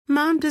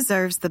Mom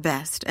deserves the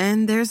best,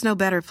 and there's no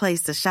better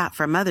place to shop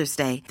for Mother's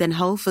Day than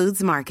Whole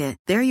Foods Market.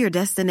 They're your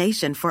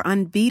destination for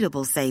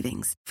unbeatable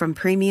savings, from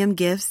premium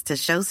gifts to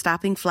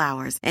show-stopping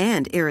flowers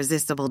and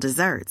irresistible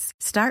desserts.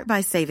 Start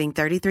by saving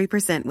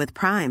 33% with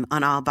Prime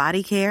on all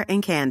body care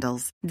and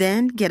candles.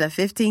 Then get a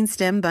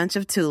 15-stem bunch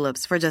of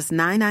tulips for just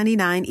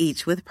 $9.99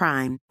 each with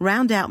Prime.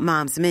 Round out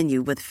Mom's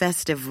menu with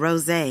festive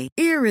rosé,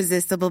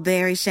 irresistible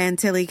berry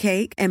chantilly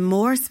cake, and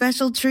more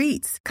special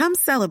treats. Come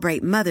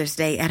celebrate Mother's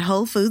Day at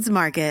Whole Foods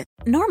Market.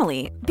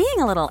 Normally, being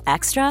a little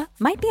extra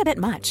might be a bit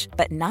much,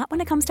 but not when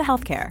it comes to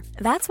healthcare.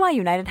 That's why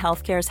United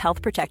Healthcare's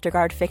Health Protector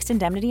Guard fixed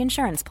indemnity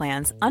insurance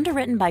plans,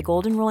 underwritten by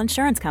Golden Rule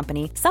Insurance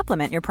Company,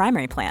 supplement your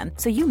primary plan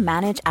so you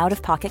manage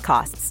out-of-pocket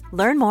costs.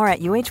 Learn more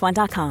at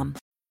UH1.com.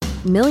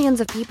 Millions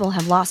of people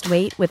have lost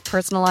weight with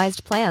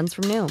personalized plans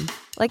from Noom.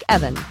 Like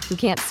Evan, who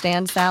can't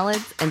stand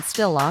salads and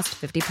still lost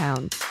 50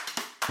 pounds.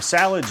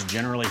 Salads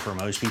generally for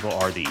most people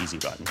are the easy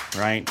button,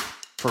 right?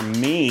 For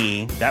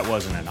me, that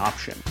wasn't an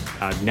option.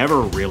 I never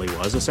really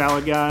was a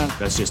salad guy.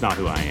 That's just not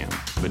who I am.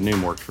 But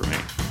Noom worked for me.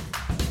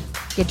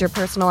 Get your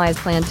personalized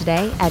plan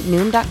today at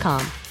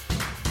Noom.com.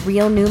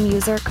 Real Noom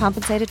user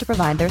compensated to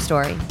provide their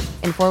story.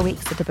 In 4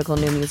 weeks, the typical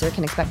Noom user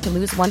can expect to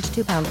lose 1 to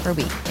 2 pounds per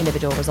week.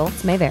 Individual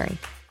results may vary.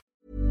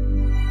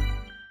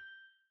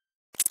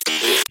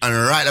 And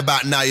right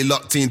about now, you're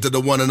locked into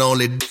the one and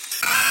only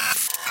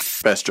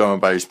best drum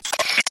and bass.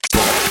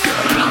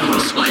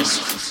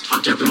 Twice.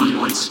 Talked to everyone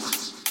once.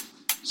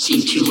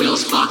 Seen 2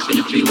 whales flock, been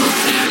to 3 world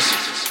fairs.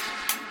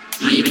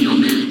 Not even no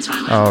man in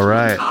Thailand. All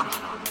right.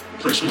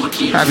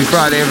 Happy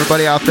Friday,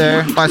 everybody out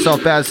there.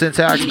 Myself, Bad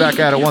Syntax, back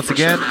at it once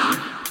again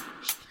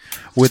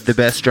with the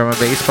best drum and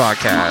bass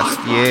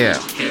podcast. Yeah.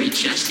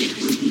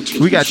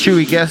 We got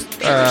Chewy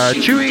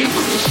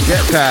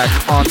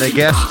Jetpack on the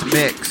guest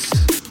mix.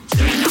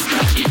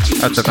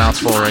 That's a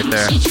mouthful right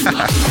there.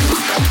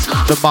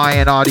 The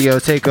Mayan audio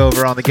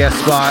takeover on the guest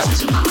spot.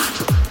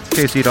 In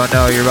case you don't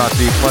know, you're about to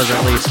be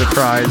pleasantly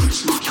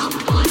surprised.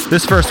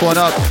 This first one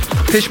up,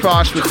 Pish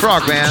Posh with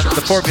Frogman,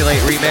 the Formulate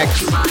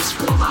remix.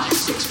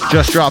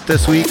 Just dropped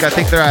this week. I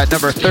think they're at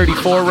number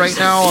 34 right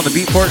now on the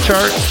Beatport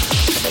chart.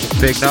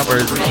 Big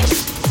numbers.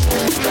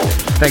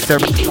 Thanks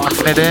everybody for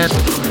locking it in.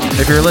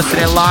 If you're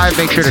listening live,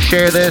 make sure to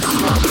share this.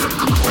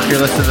 If you're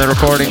listening to the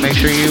recording, make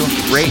sure you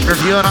rate and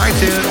review on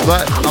iTunes.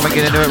 But I'm going to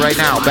get into it right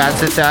now. Bad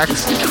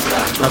Syntax,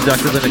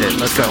 Abducted Limited.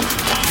 Let's go.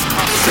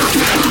 So if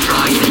you don't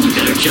try it, then you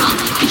better jump,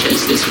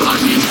 because this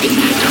Frogman's been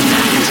there, done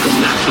that, and it's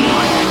going back for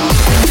more.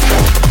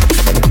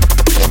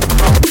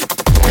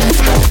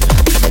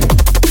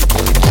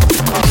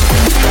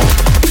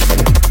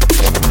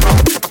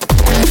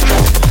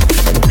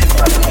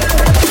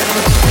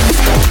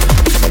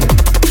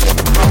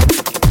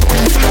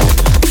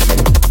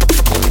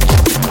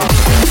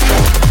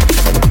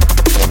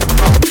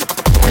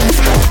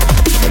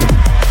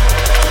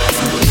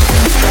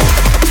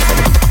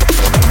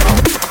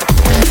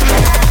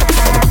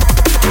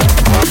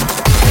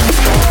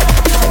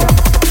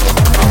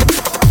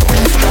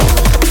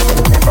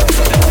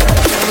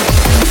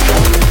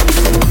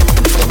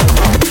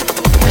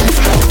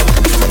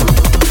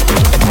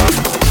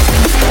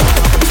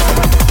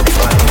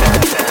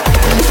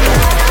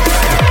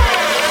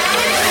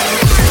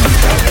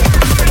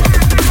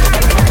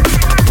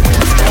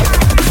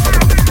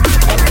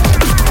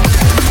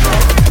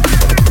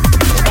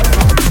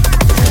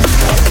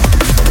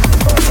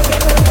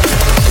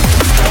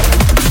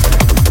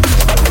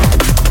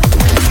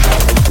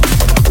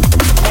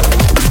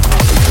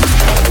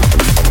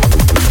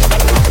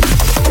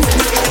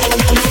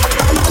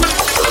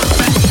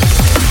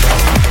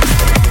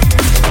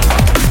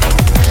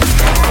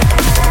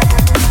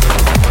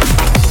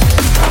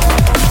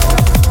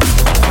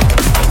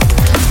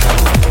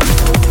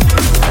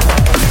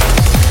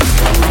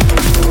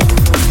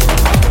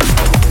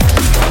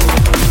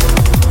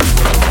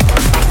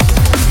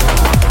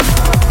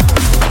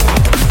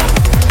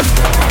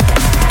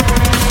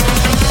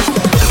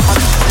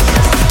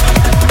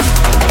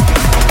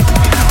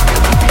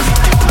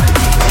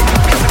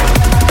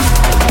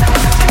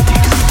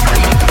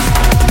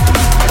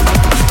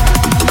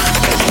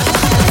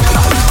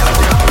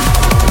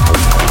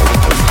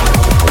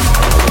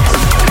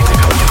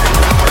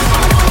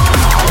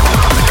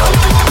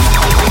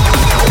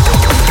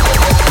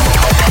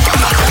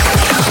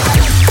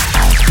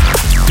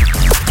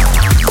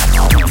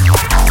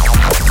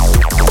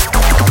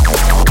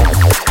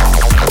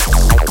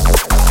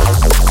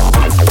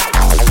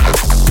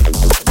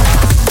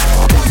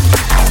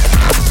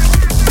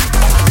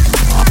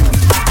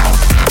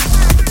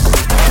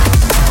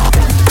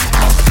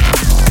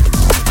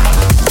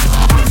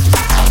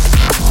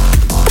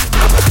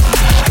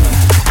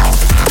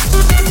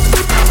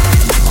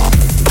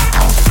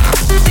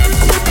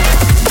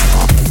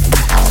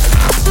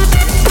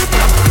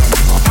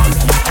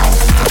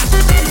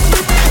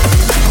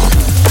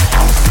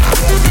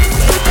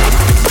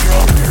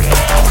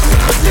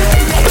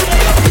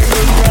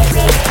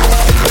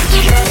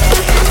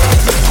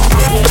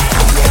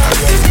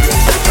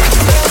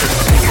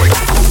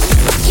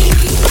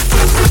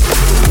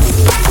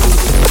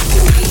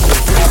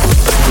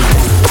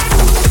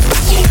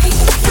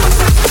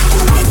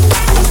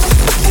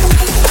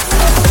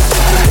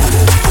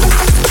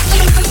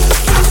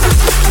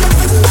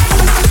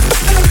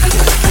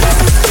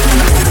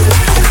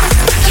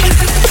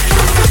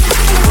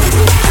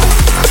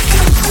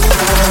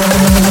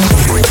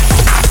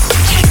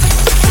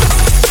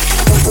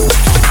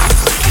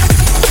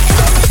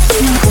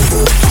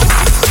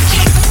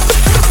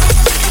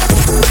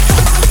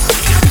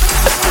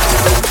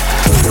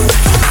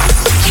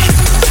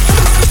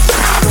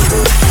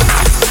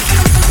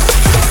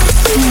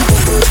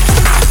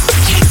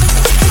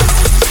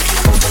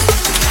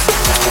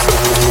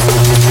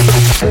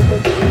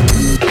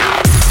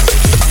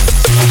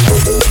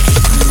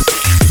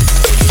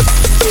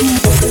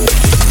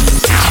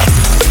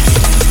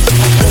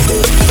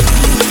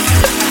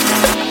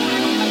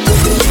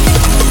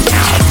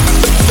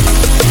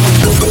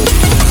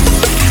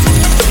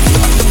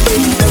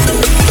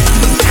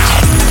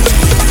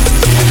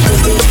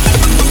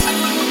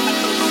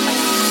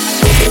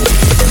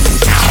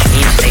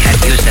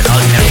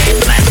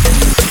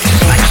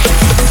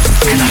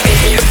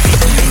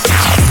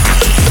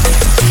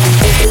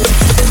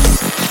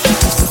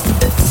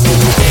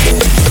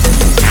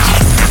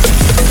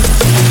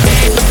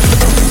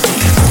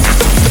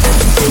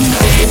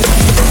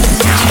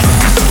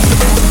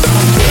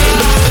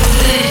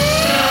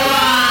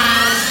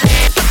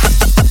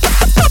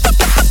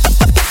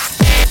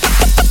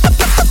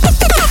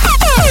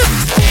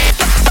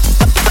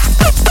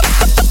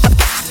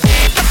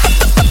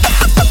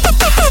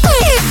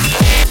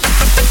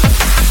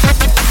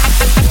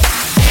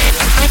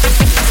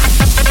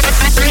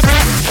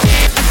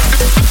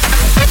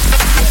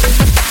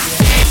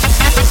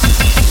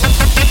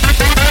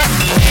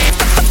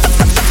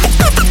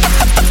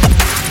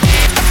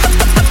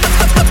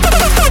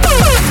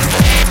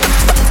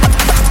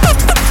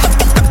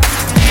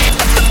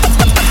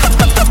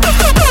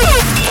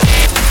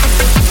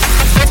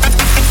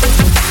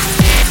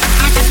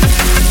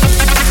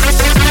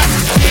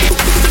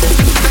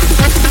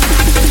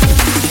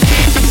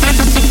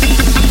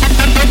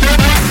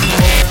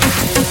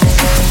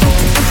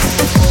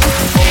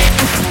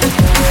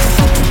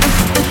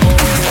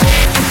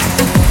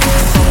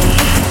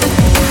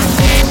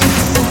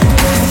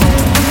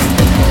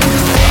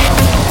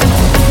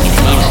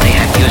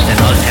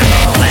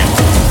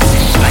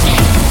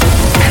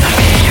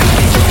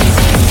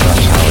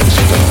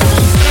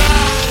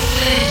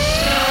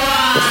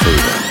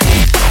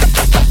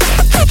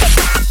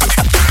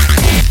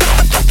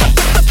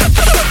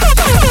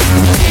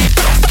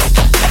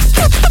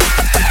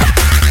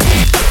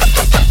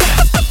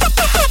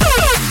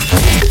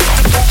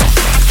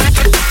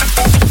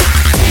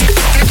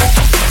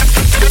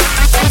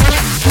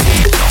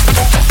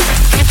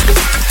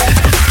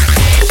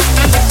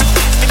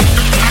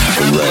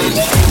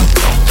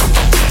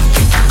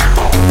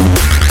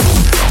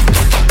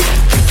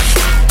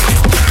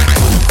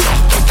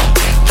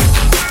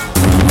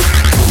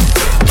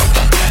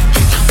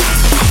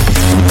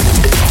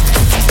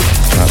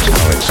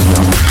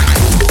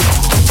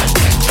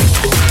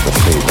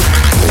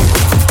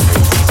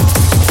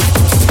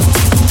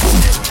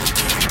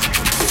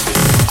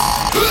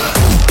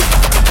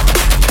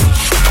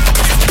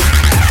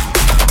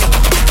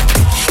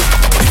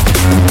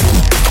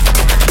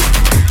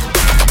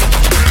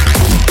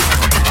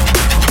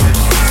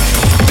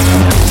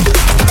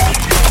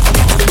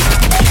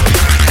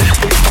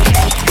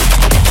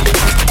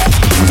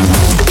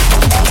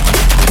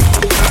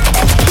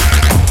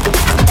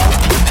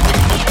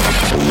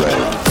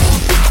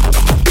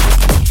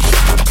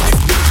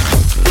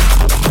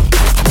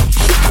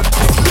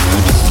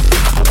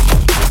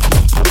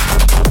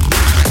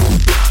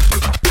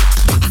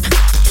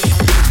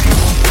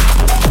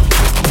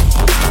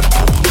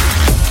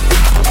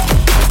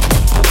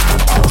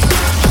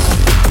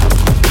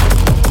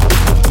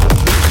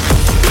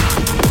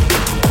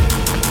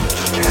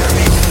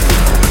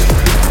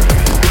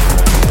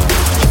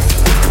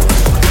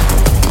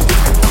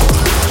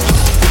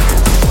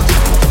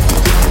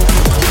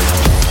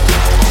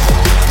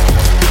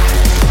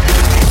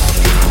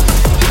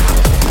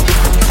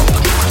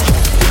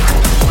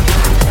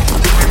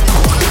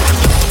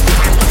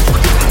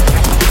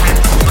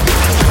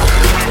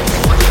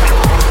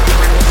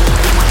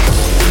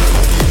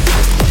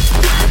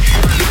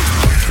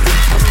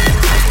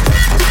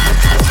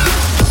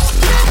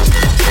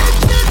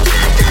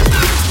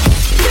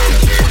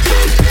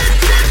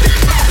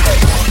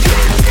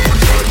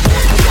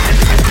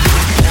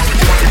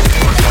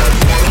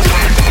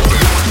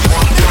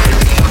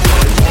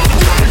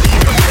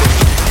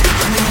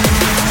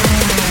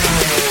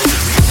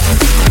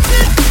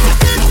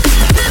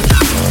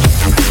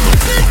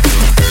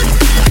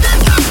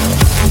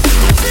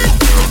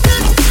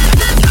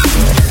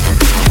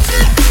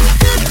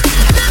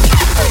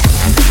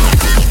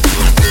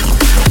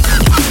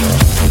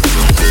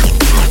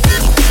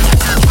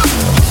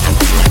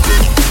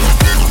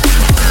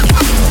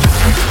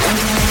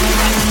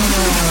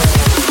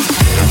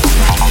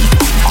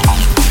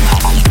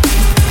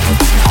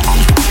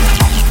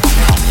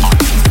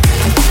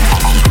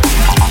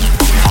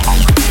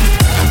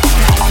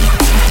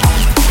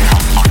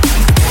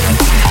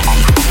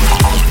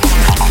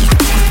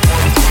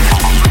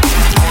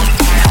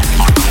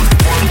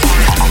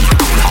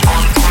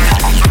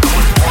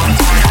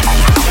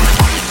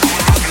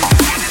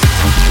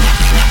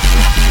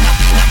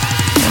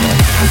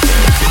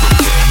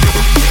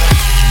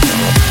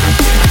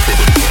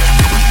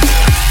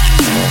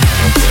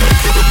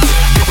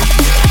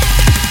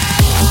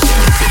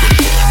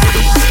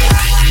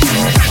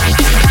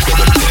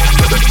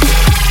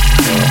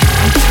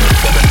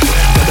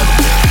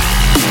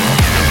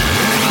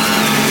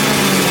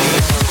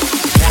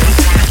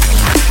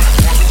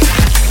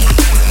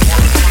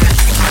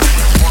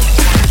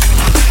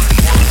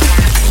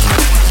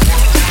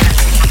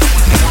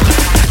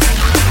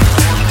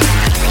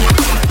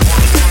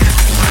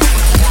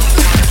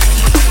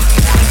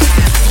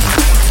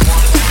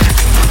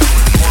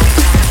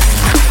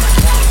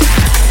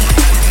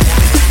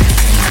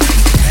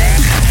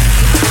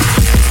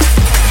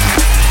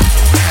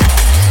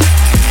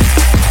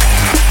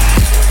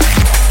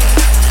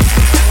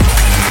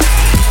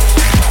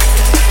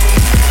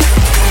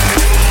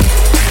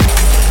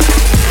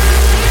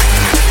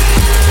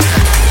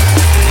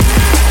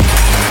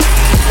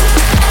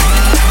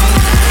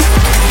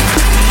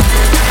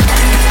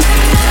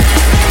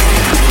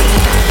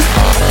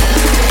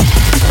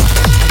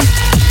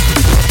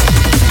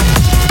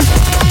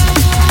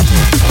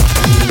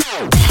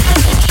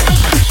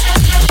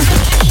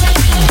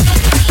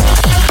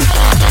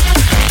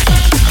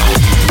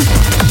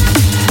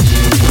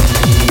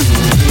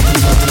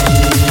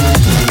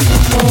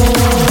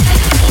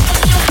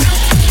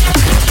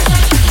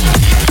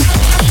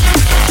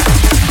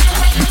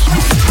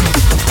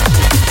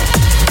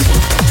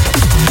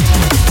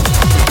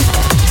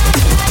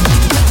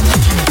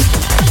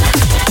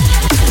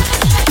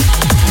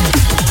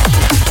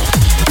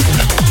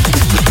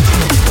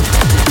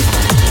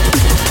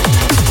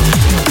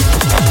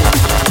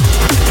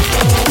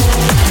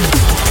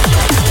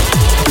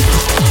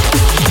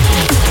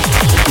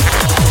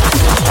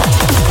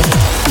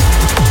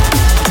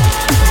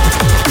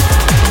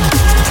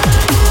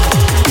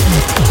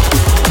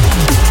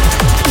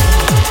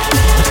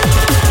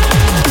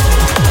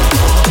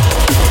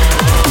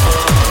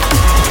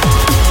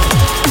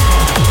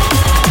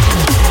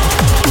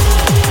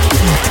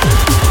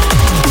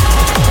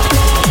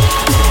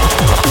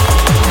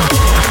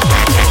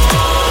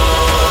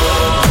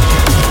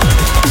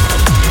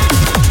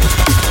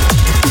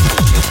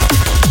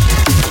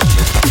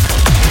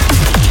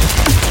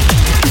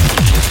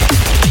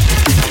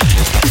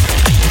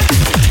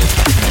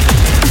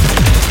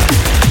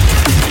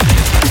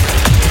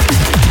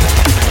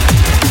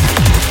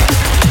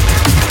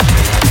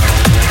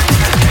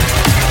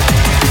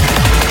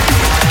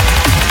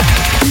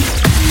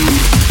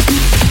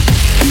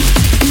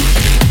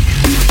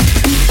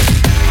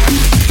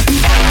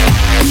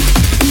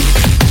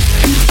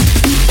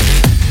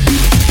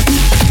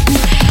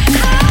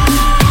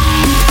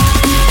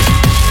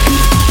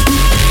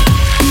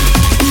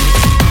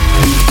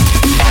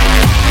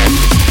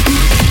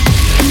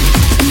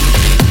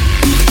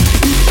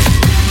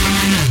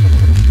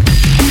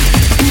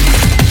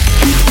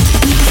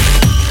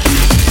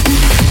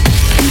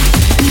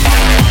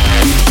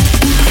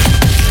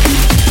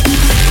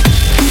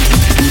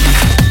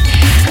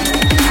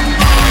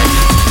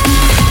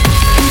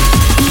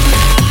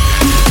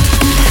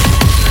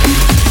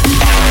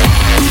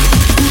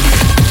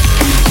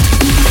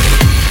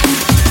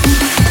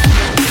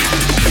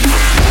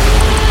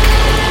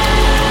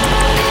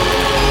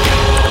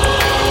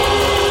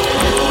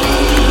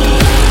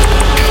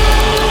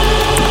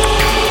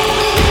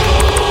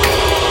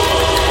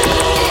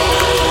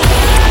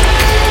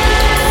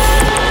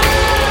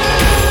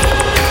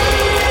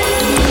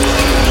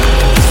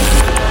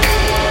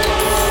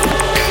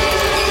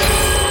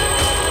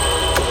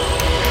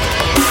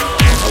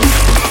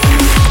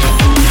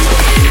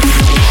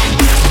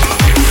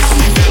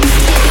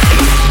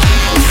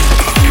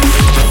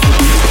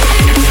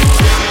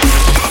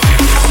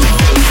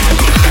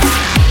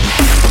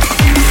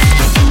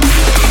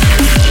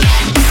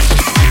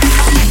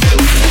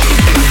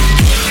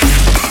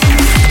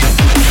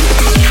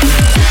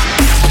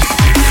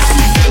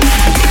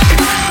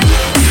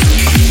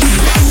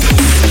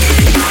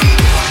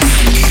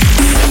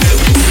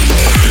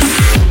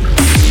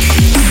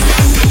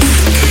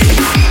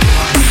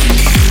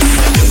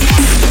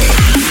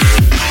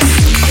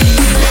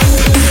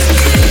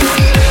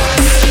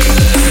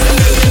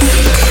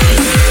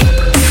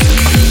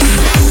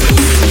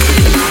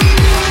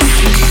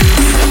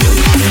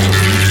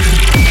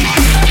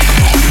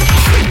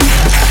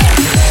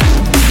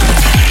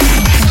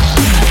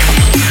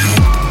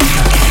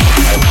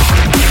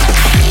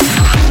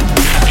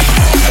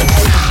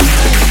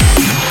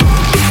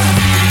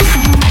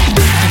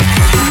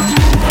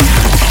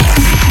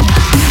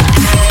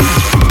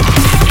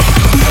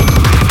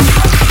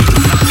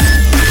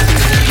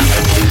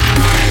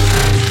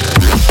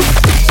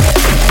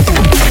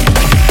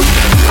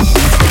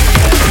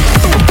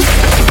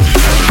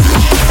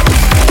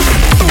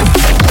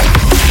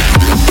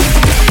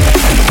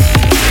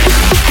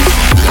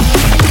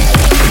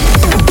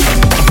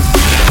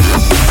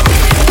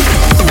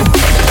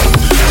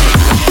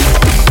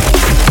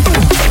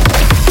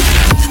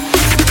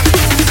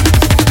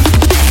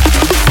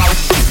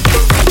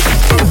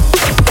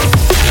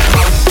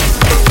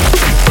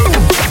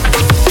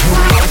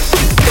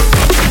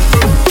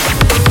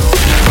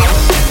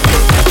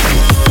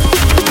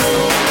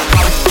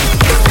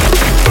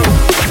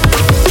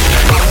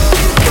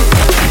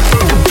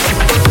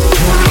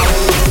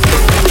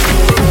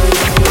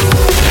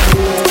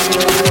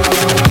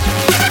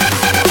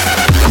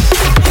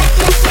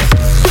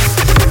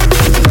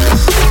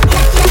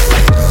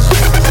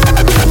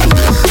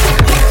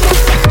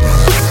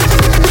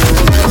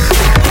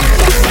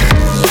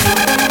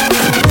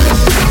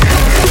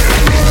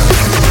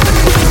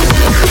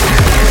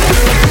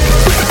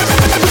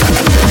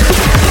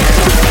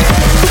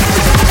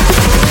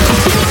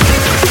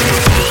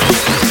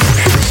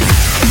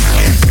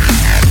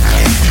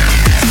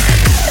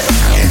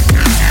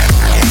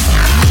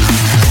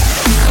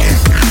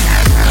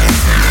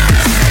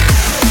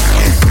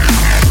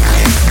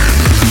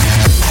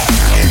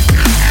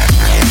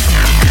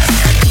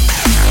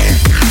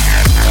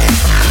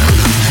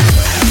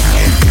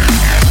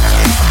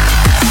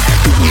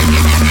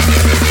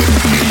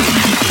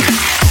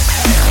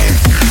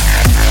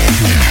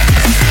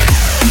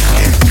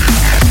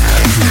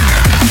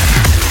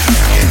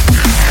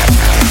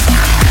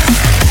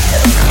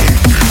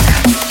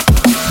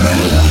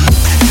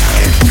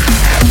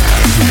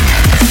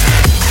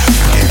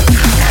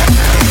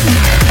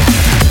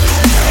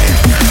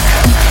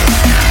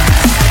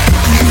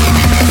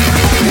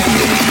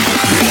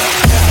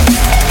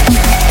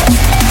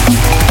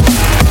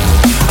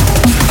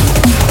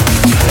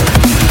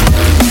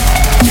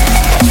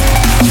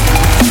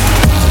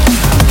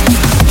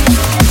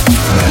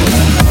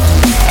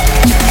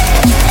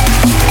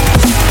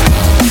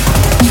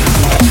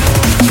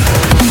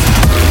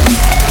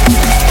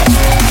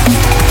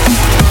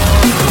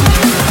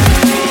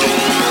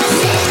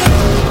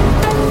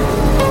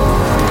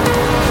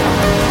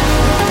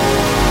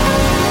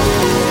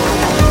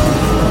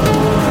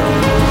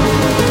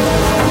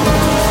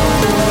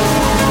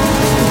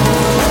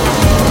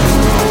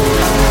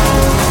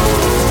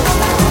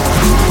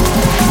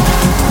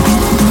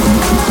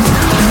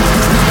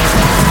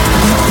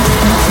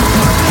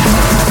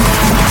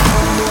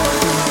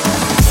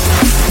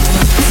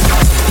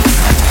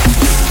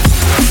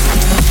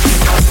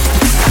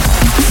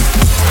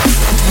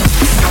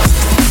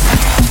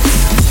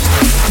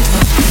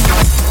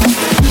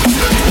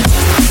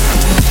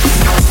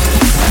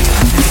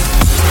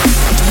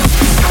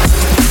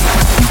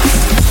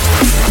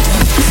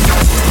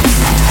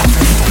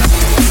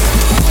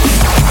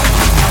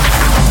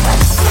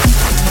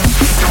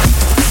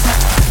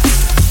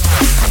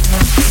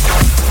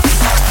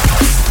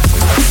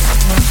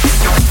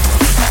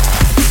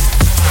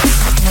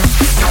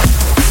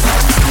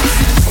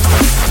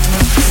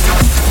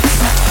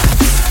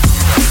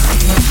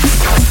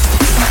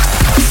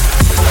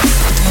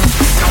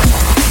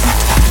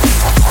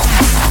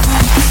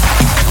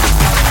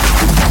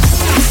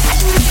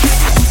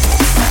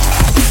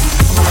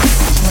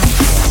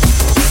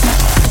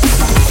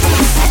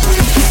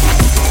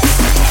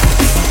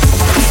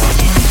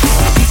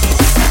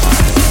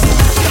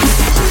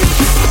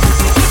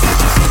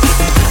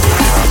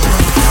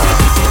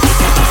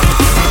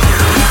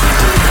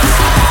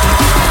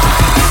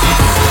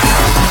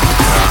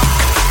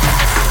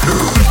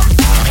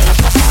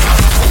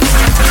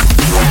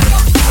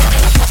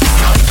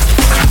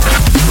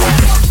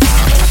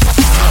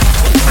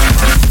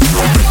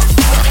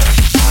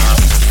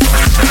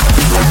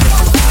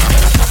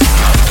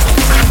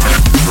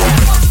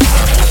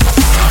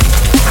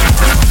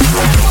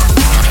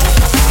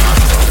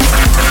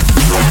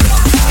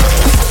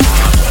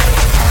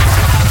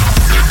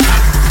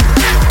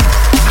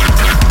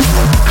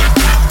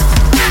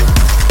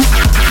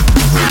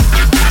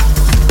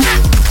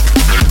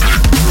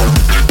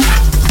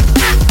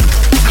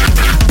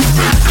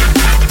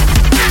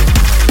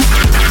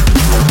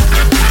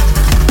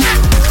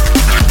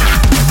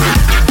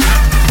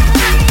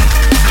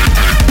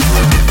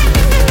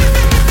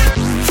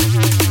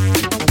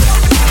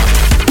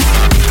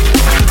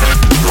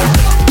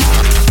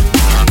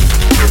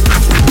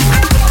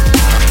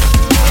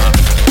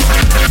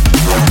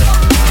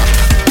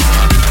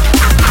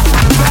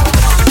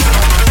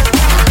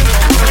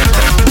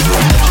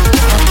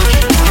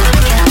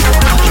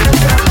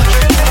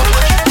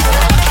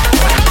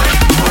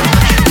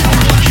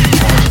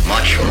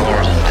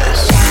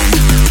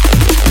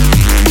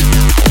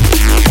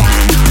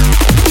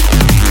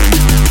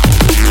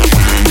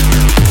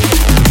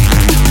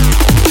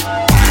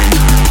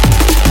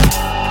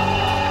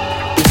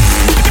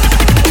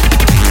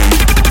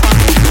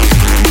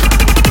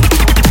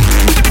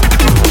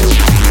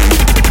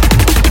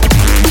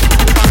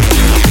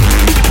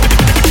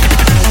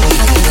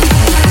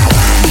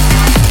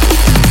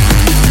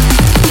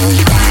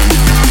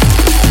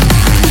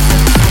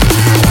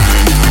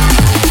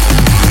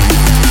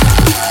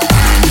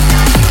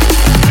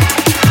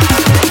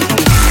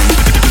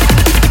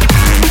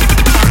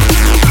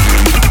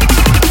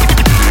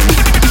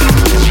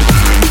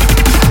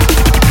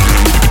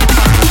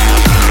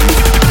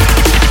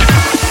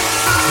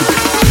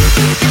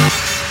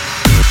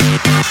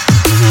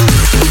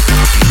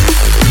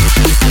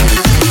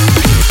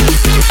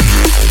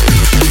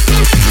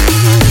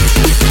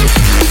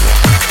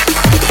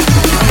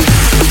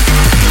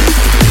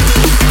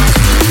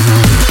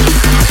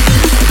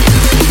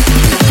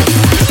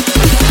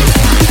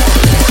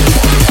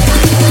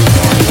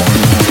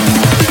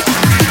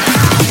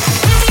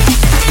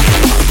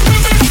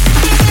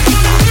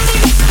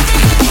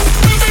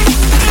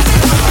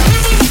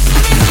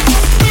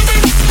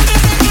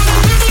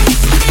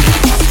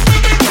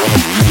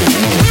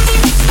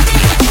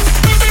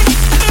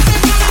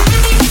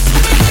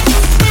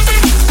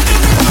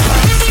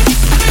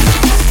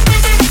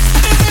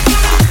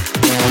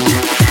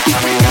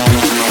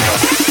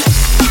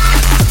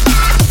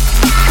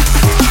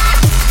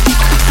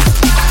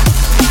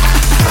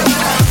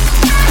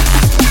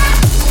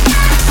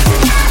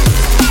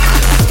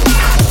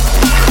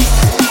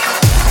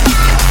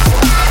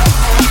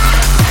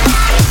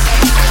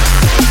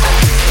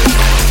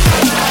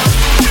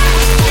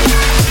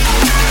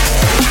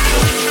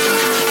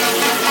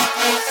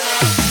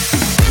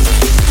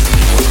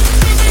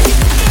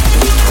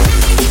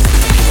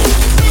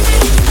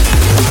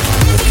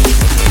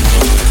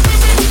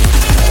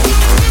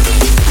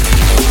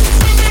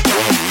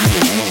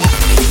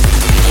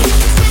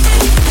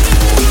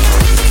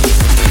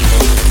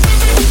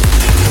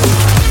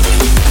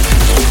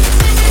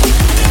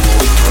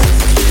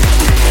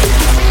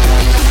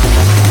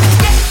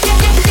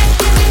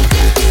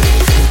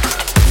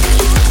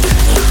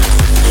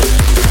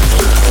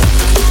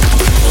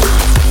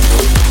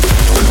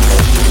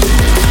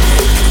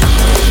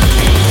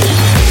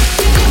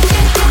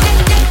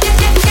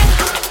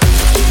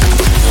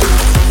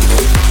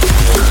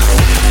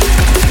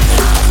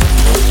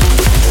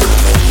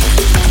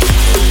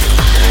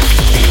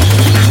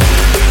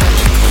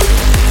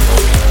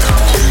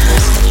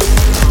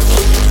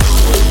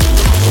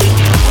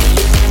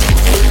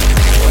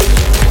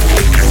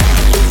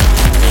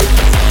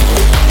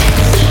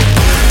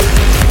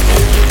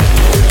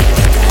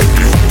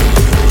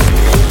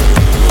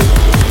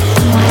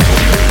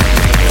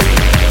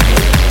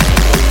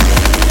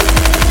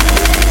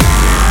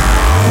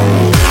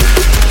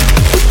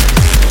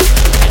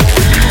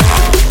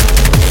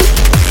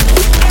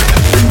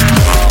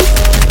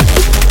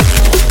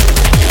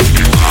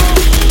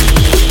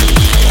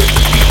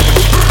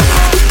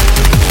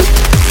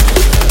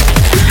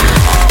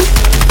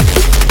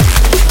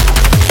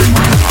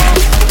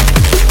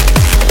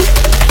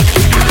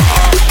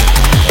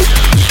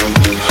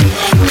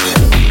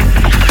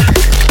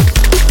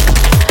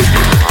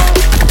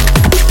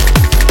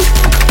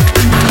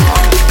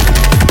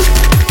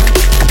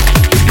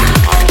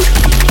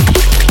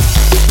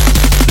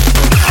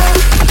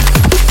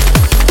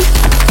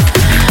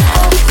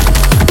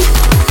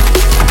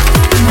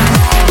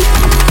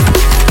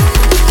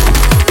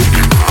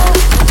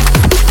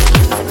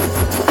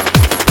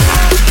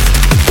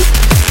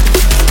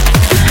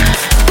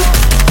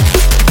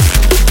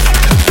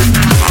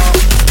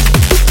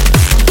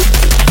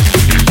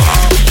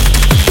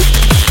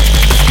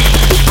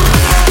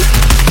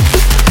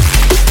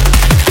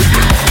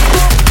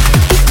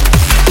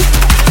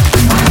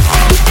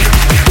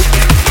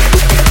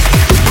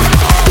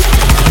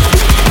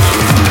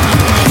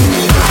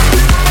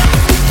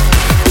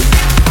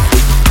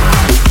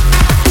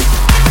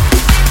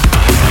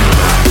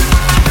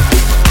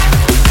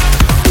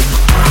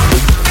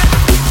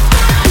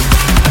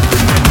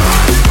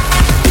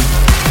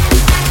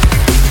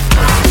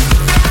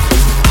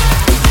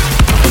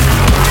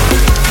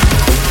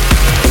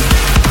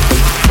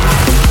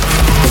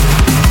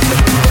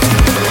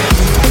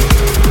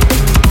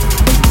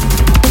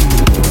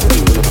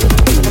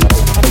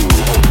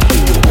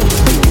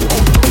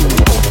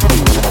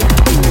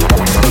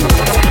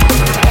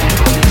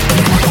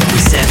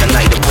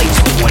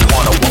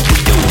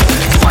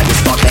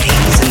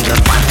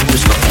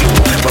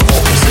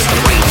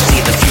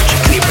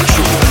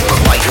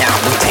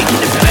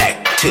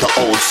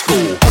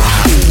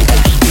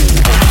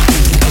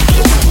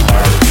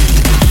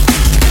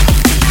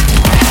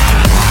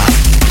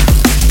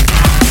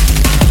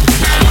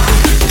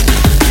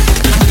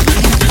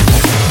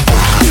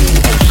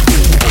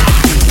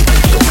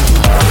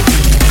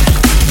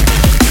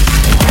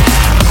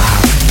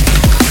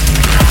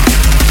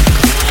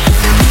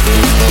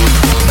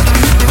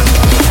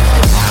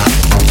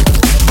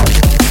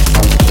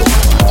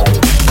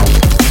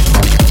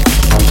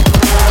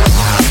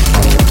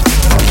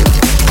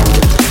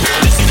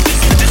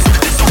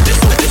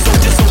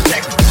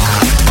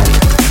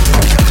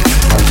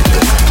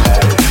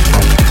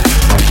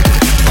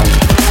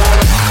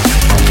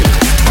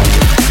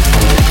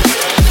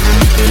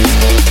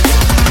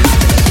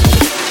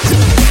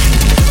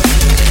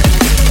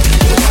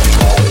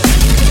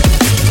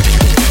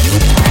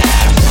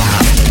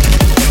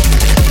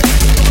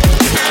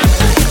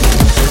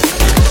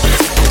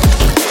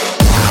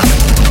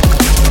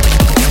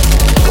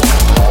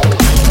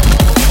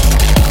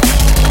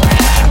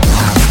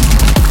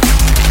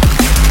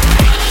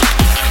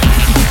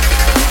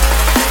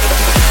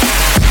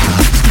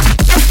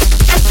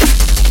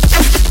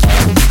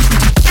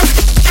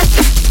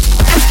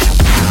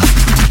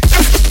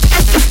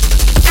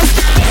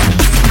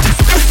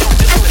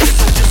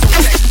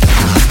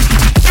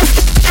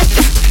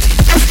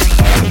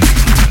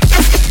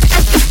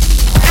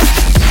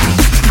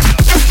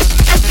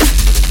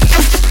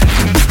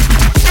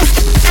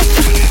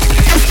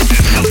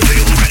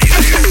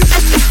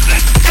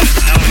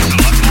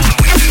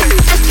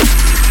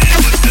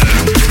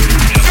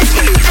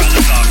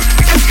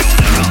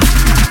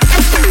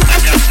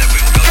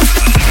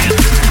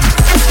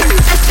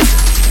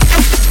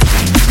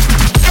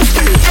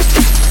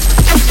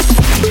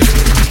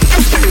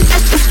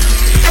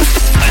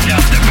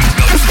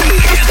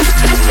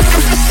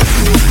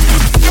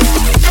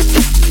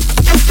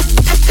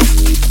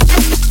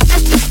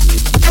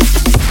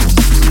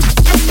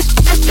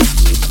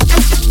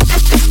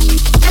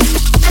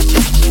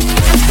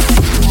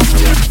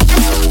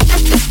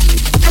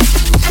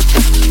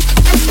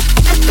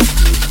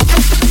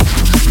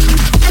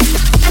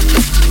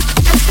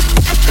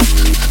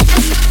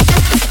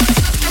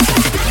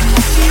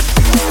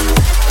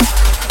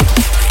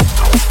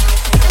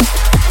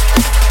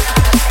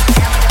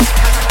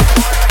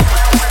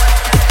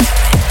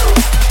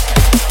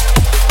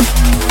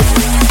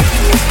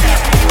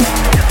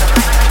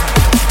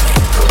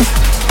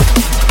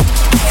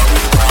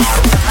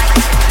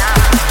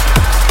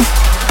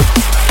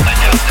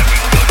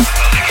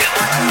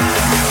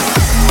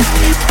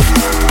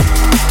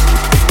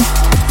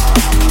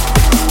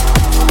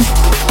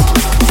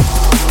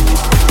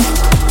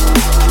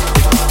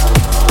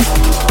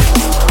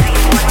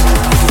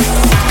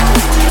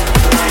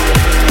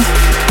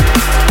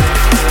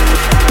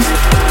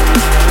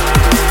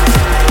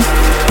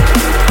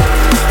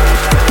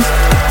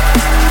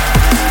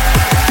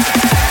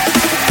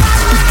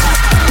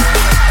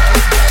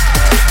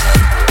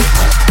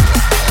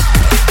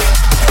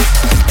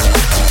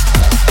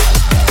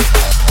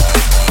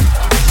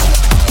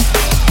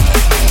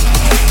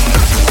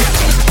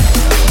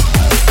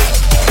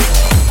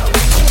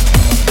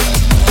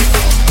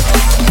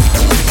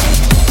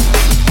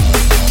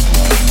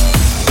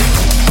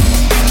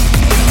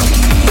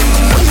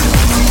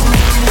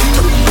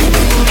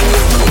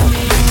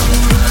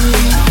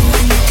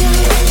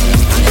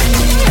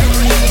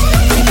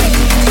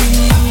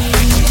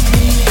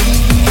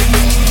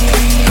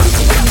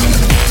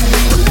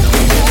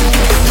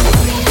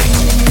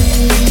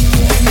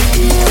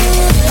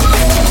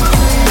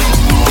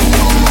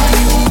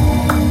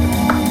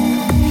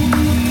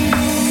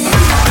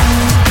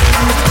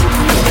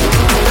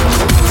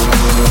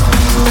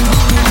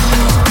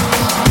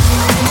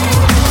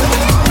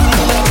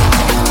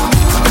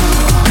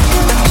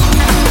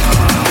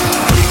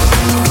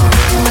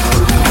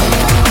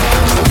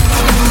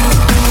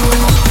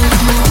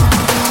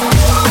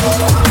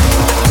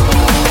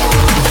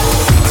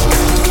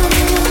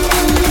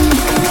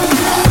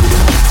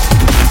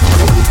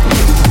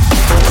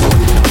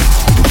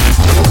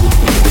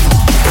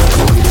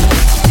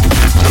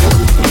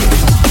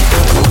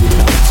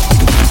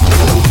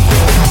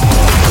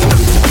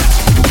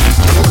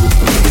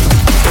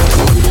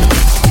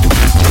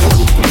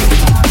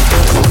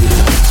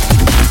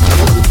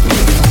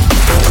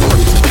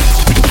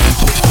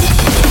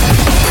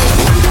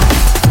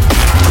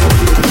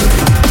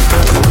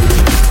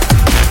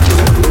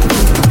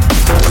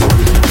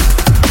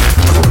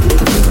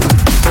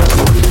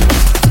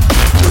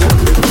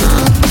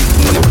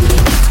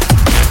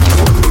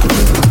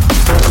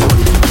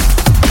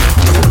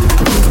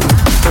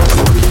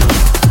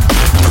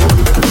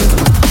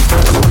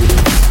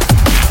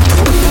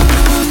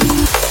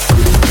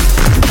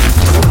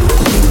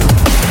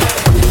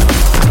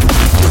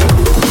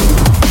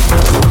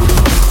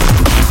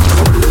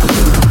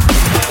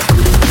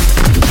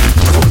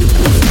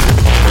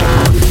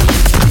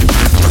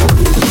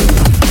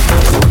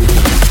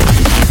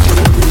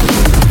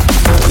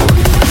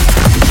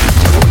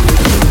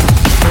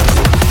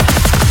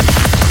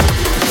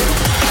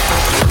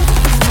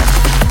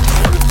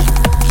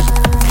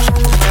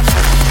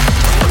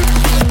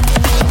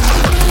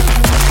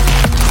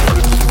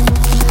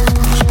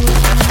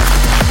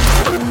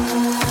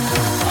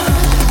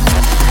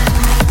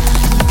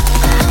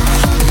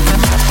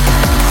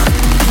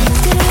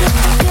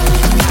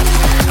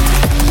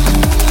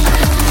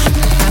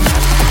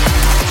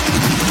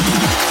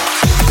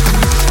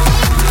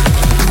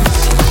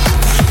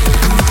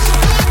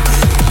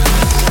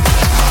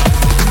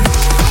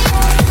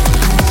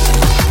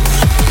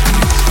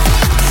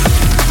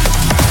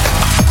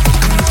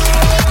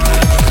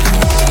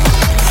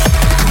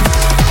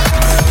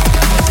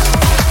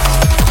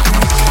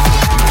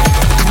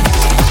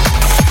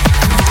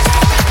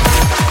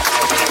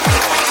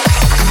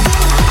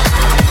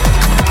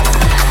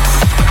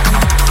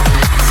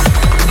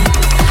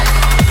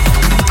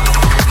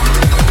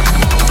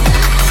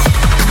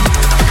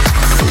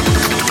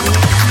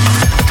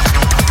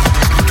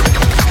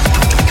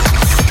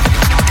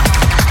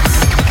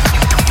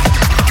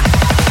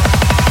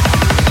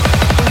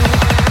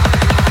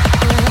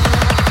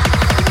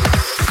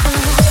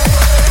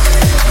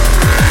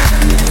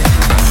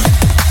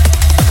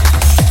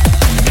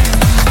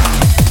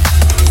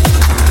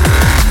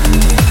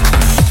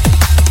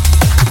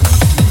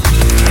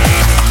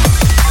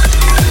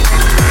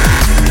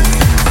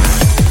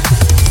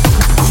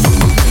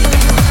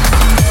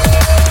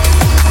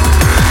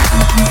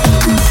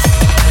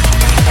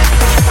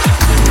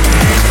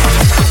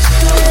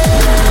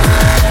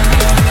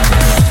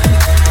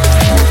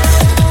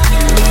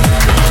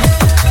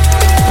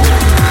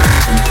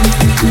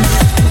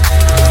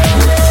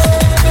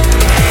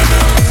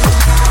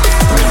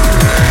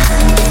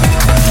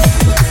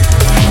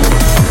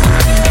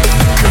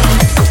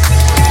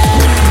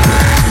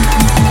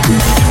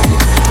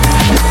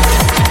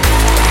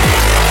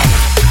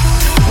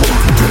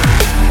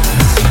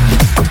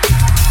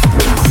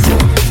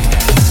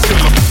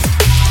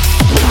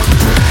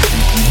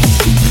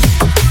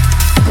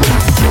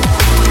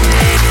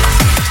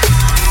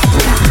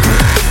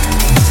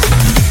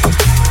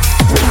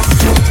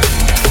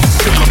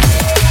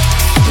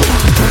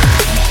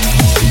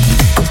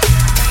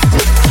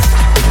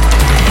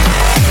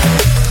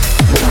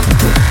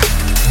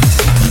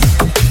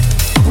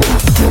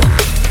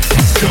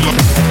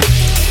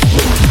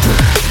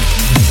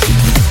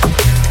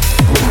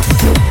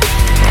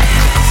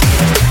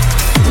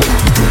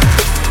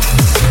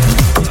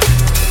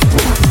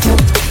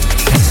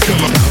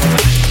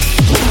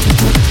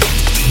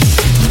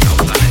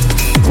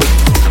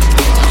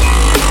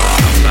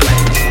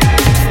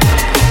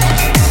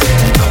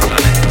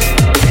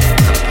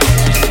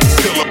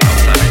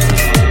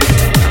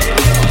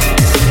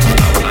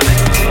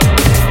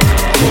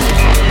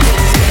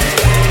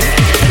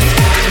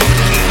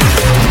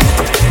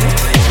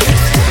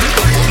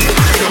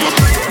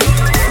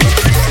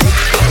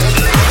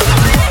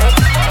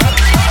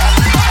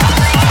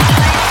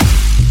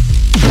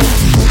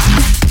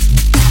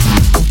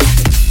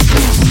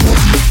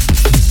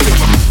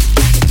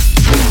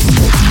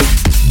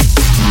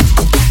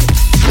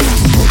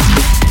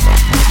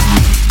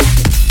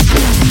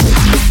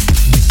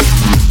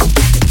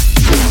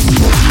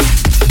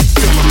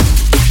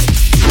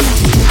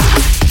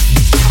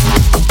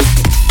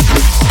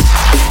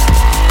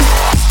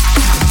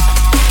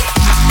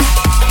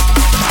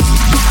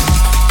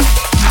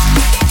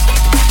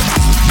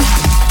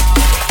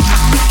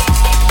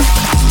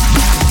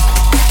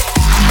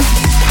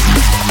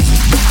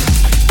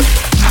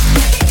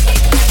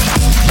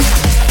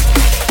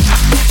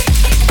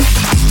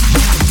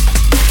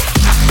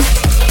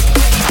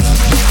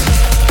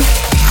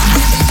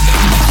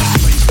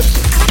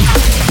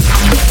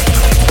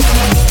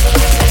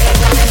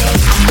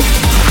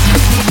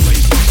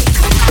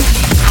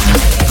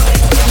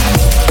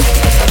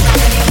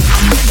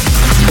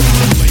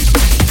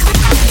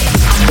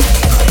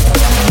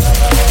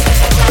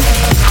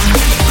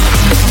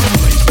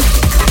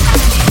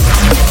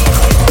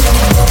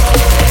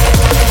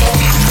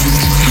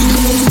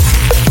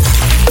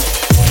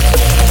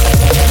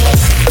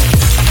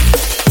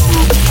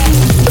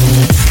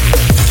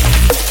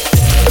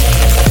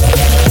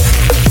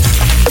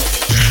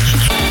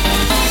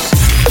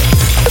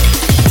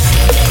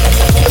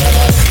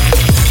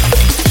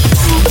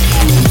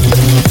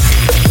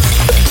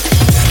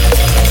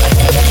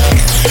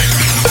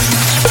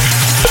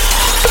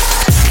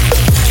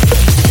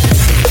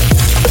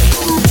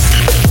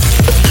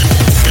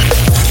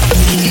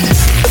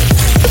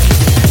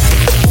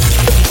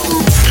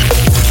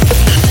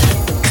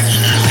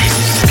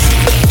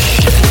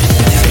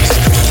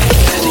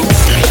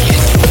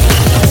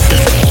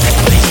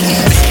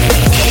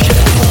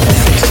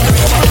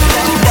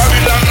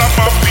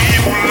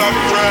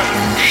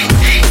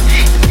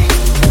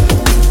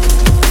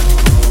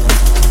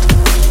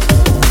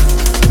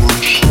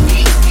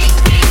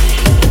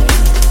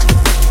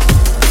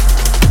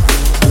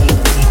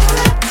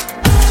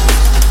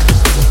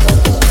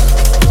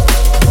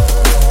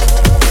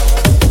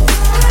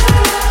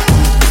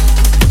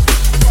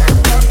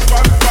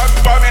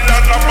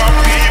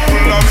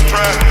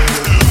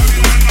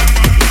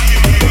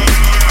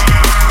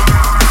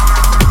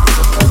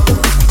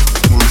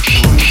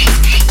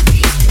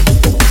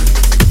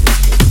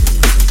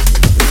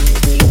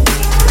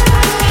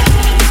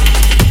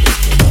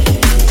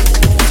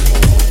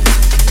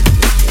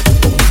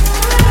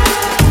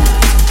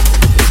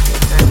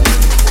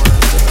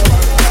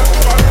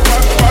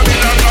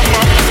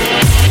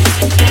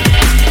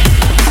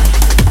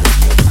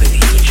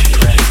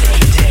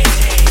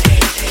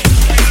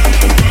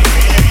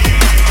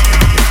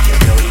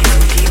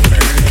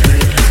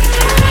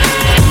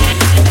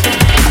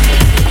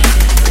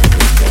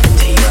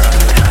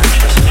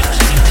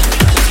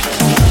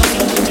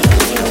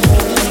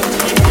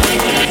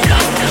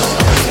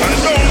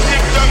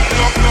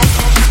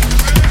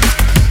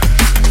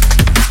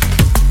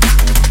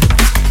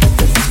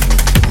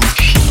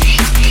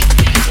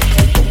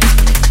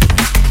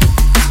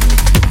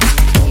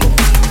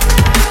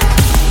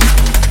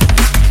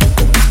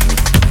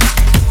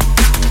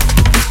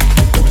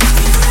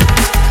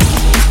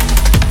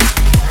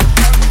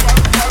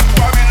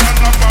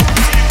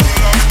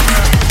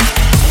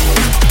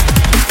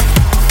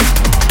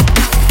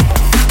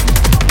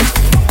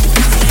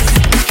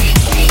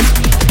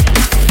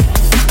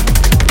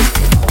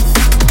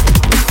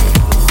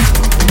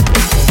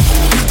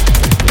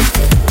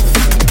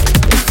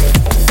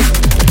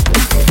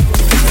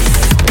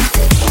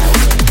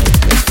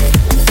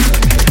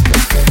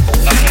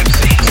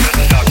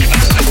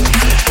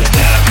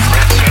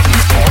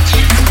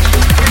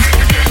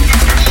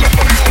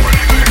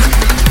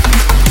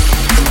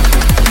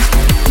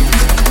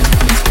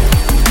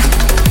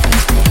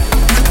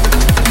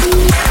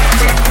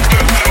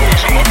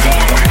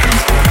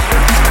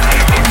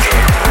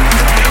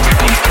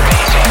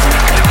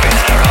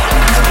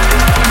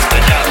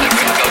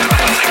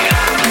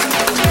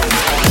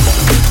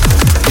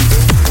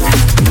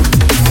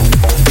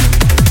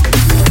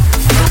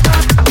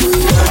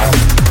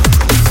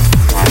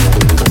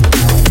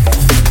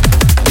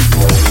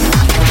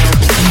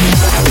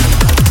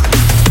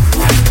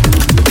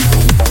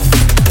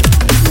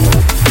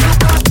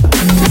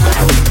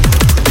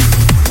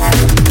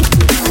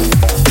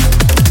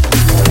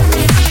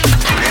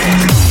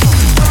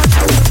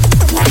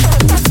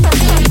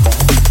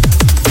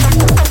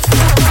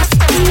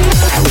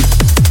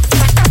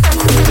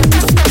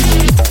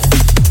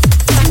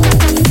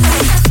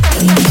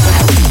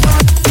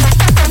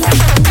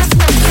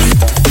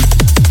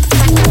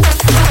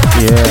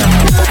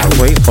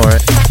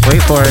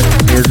 Wait for it.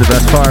 Here's the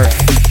best part.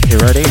 You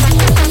ready?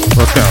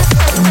 Let's go.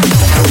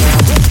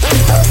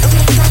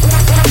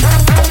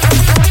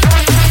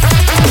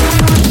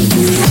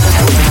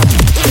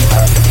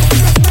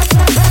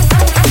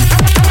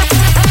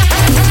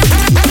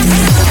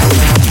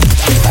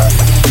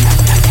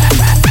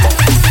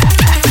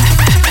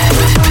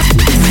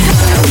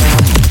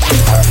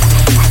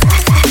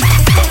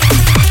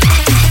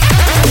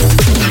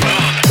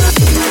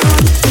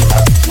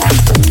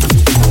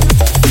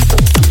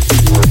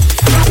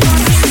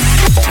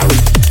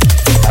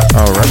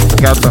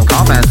 Got some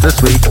comments this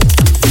week.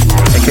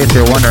 In case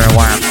you're wondering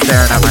why I'm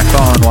staring at my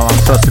phone while I'm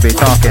supposed to be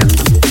talking,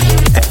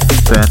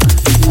 then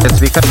it's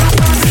because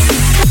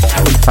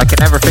I can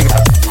never figure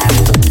out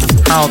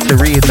how to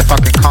read the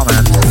fucking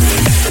comments.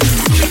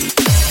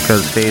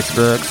 Because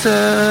Facebook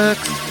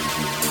sucks.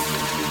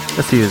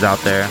 Let's see who's out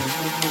there.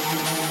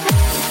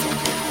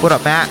 What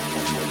up, Matt?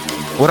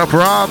 What up,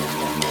 Rob?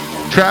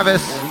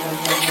 Travis?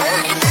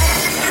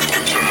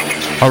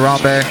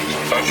 Harambe?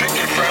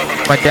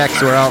 My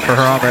decks were out for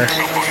Harambe.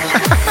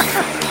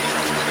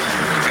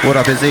 What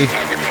up, Izzy?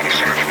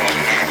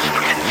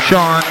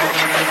 Sean.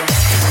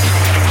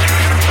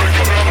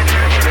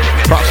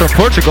 Props from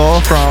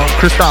Portugal from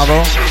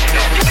Gustavo.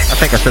 I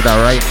think I said that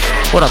right.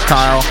 What up,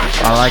 Kyle?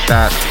 I like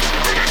that.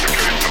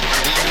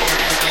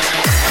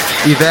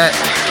 Yvette.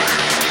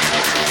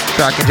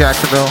 Back in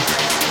Jacksonville.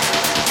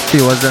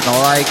 She was in the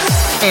likes.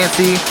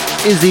 Nancy.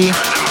 Izzy.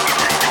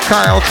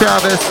 Kyle.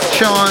 Travis.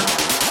 Sean.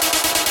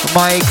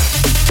 Mike.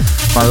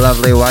 My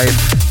lovely wife.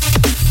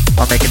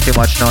 I'm making too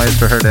much noise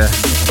for her to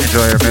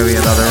enjoy her movie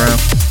in the other room.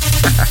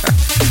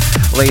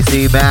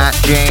 Lacey, Matt,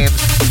 James,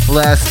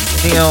 Les,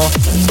 Neil,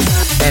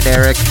 and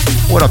Eric.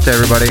 What up to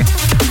everybody?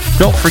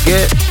 Don't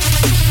forget,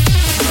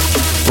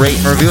 rate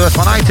and review us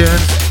on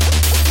iTunes.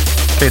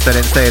 In case I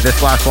didn't say,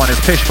 this last one is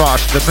Pish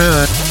Posh The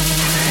Moon,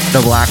 the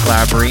Black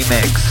Lab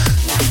remix.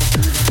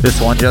 This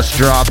one just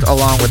dropped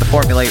along with the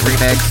Formulate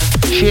remix.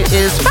 Shit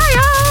is fire!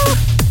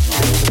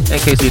 In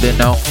case you didn't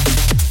know.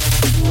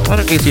 Well,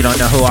 in case you don't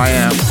know who I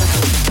am.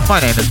 My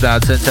name is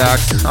Bad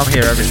Syntax. I'm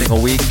here every single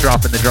week,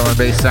 dropping the drum and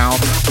bass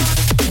sound.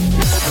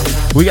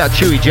 We got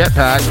Chewy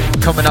Jetpack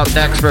coming up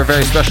next for a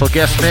very special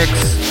guest mix.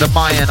 The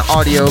Mayan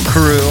Audio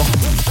Crew.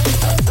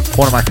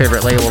 One of my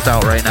favorite labels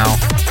out right now.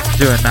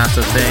 Doing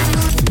massive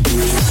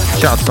things.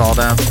 Shouts to all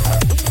them.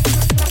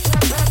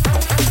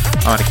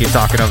 I'm gonna keep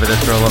talking over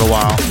this for a little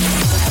while.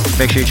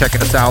 Make sure you're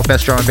checking us out,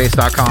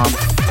 bestdrumandbass.com.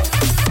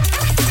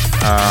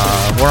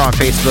 We're on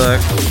Facebook.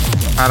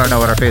 I don't know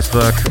what our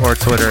Facebook or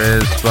Twitter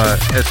is,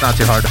 but it's not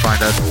too hard to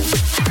find us.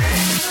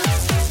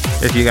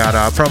 If you got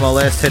a promo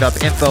list, hit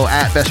up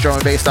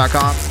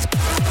info@bestdrumandbass.com.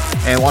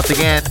 And once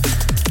again,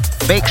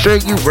 make sure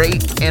you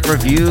rate and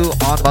review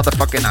on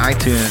motherfucking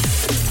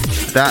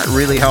iTunes. That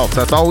really helps.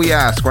 That's all we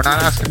ask. We're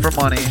not asking for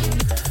money.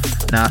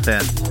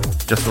 Nothing.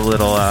 Just a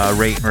little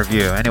rate and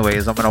review.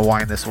 Anyways, I'm going to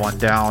wind this one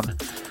down.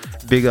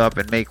 Big up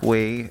and make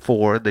way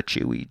for the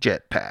Chewy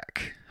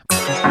Jetpack.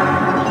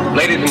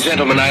 Ladies and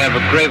gentlemen, I have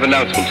a grave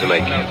announcement to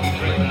make.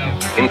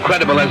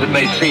 Incredible as it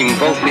may seem,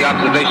 both the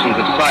observations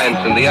of science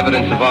and the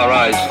evidence of our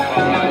eyes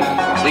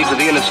lead to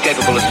the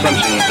inescapable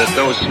assumption that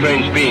those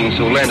strange beings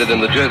who landed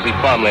in the Jersey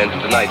farmlands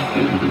tonight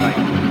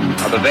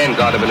are the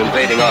vanguard of an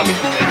invading army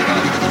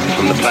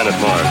from the planet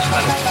Mars.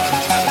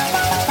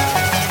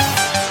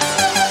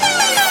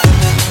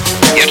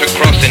 Yet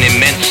across an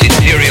immense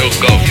ethereal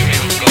gulf,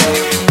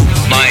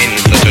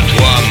 minds that are to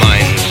our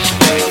minds,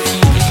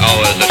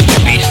 ours that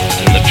are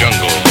beasts in the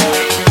jungle,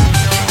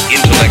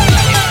 intellects,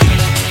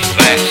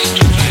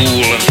 vast,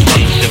 cool and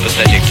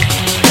unsympathetic,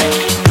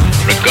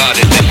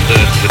 regarded this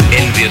earth with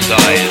envious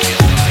eyes,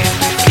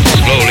 and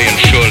slowly and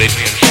surely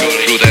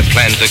drew their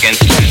plans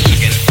against us.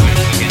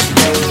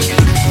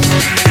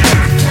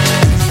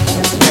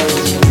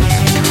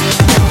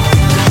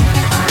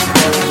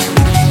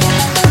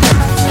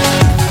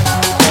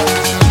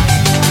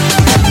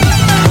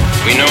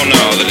 We know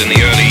now that in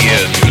the early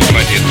years of the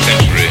 20th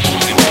century,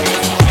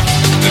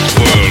 this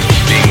world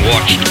was being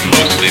watched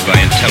closely by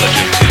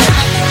intelligences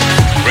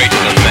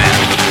greater than man.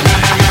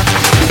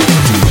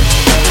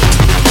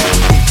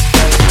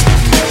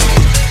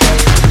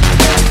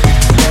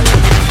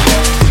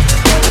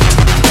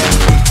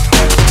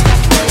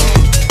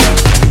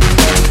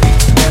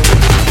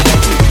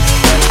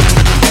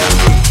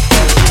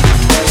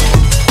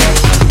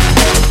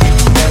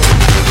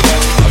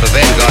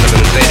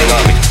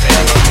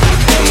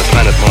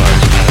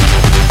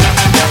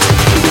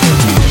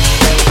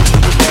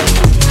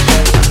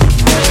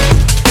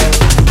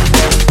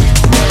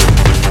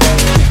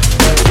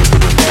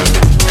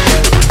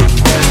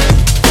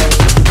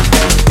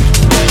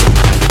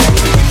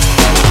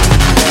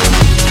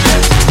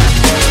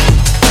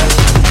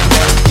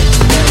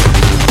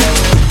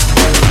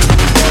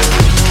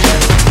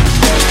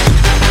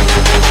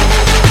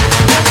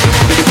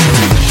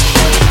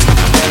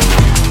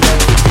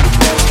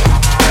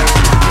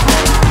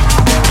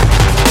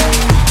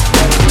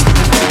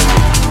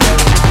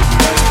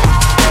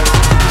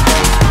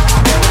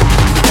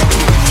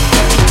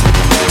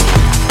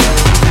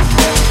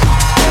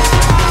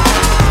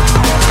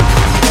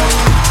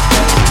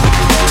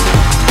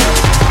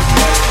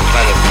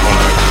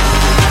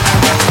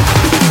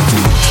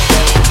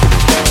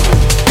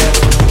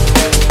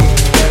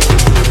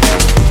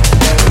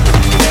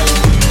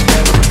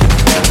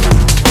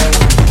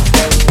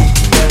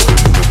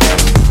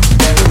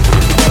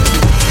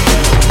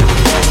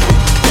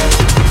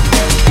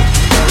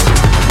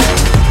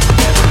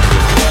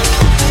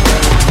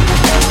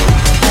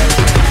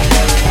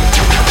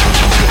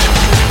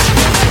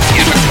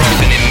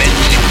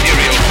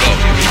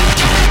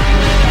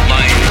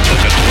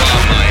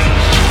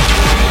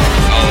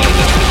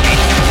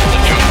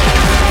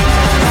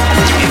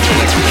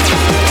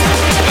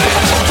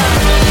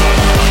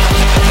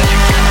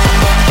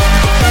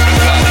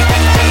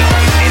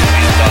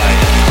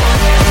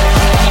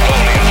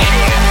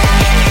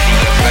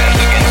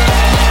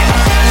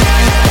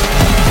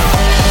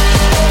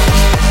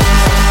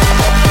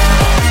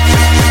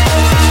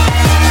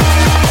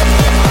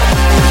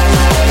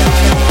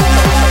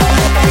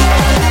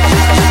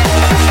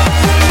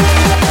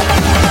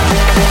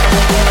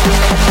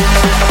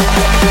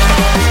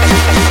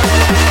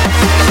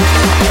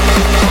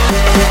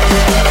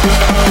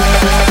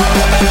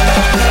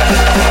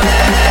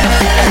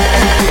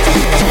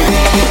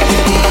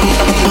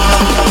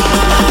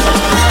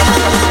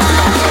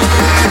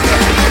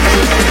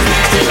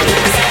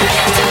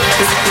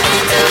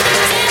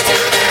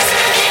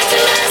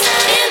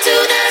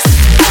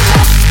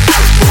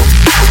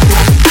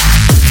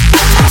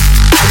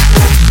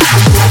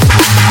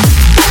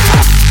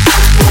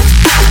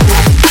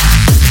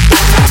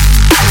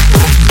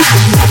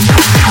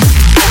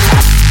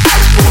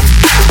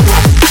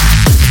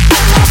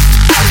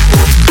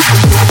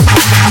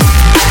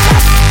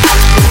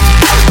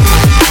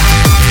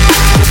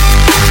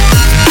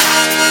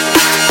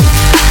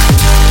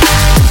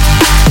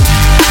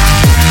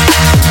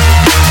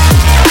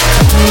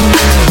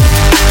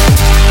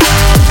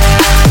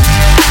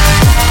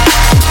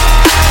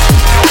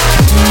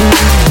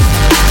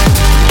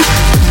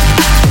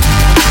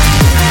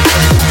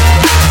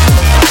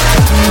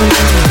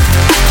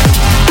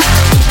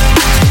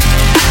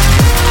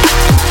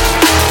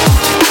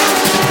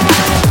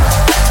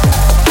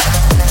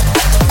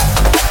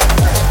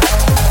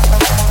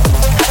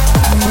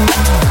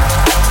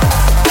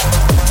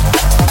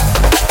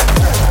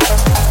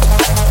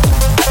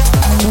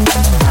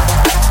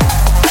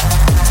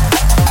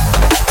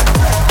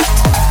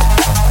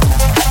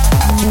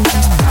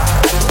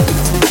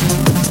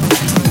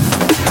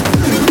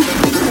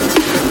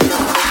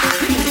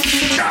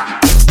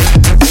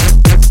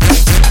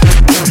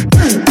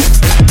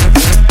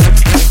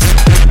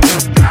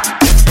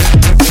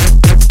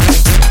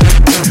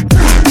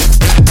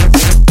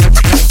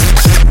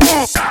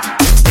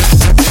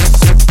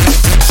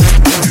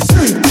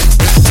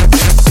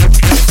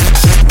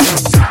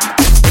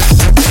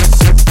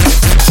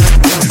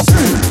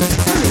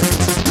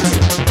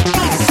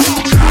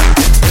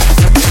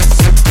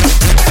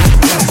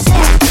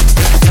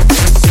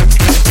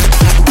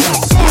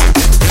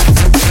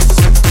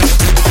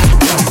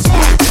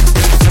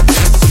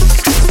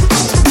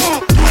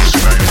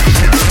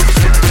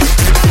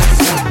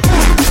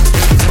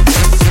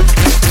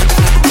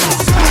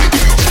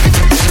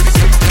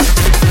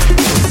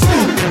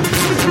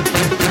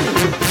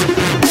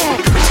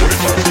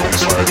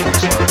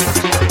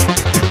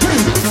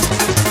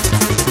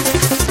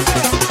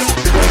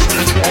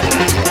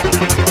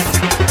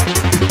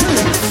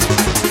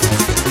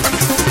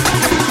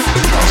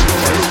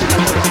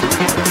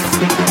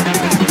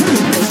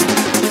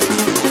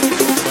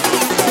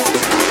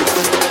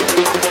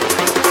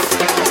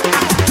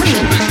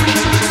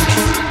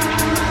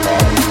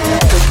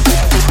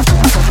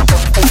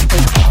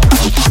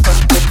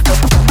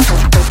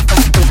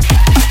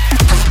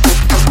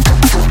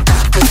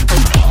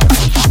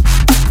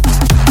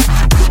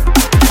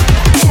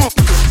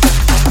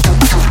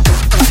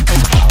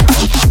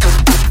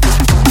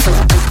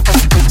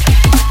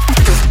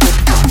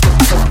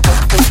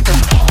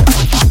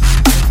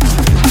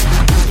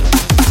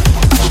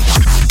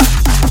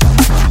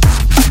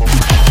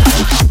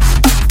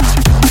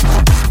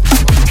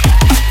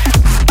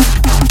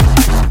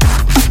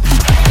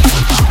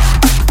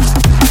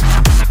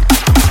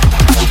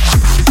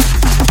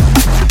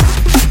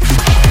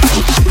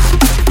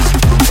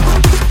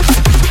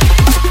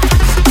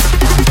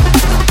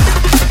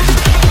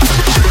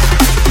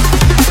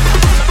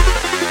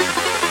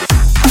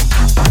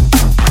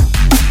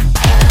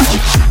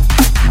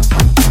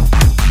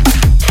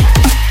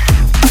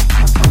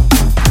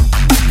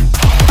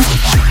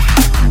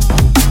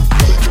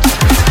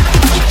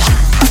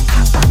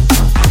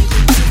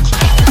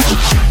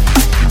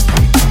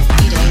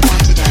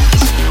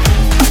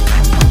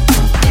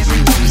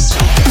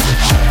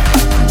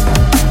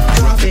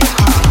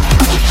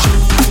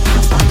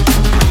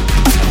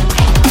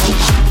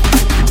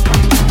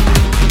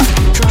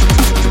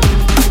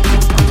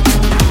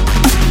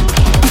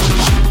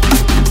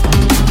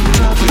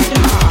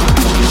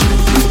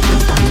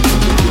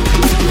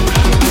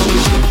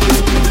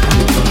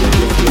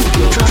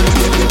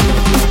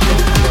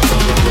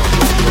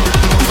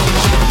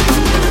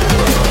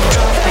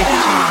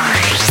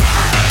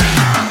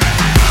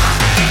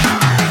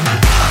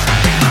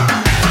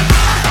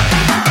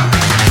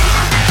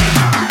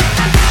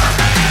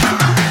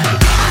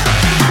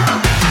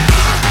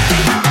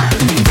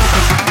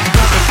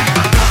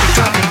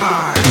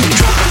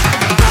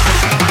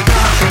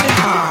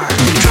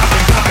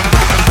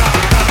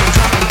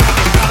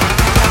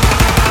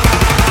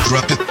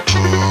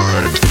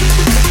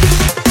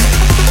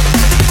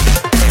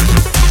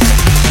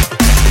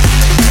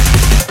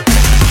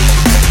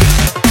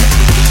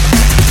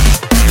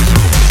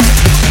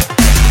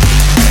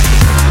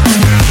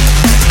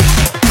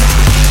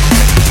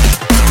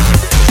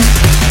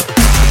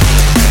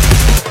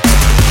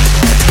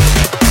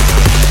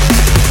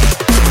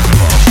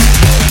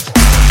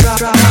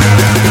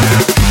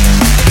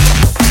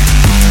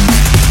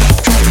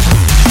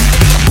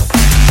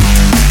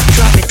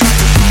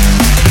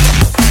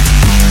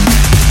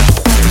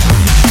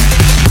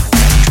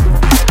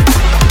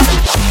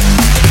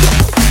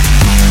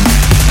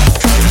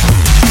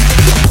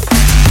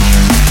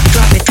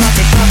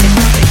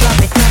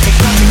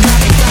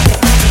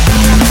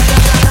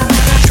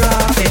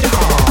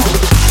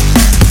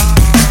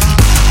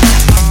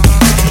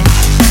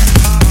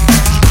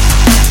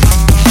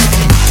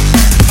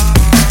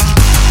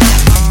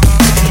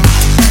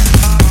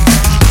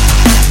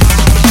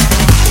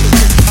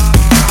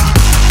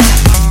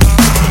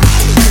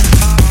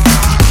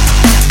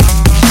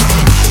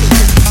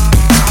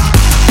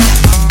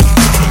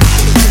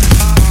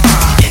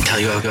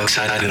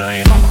 excited I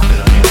am.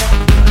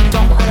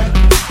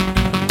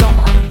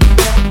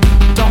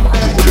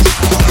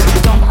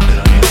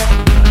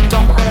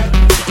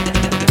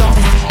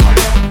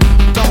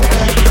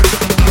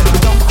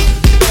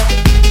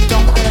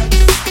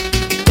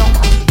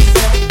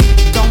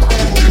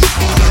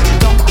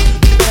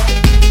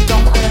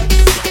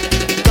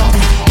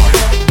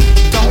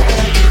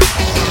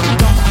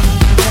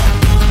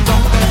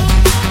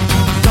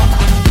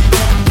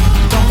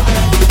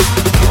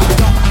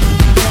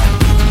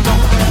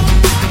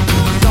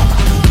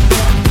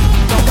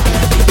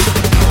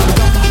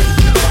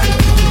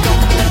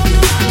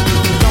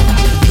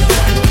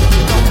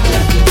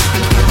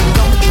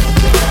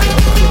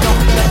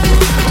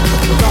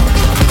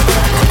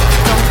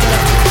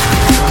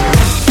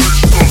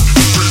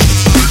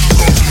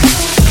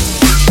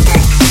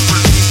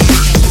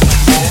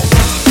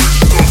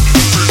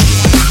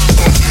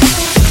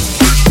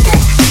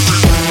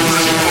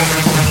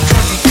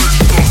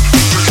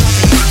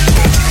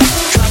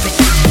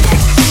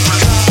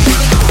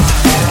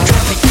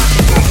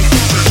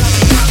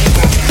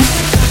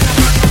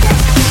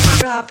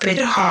 Drop it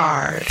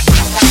hard.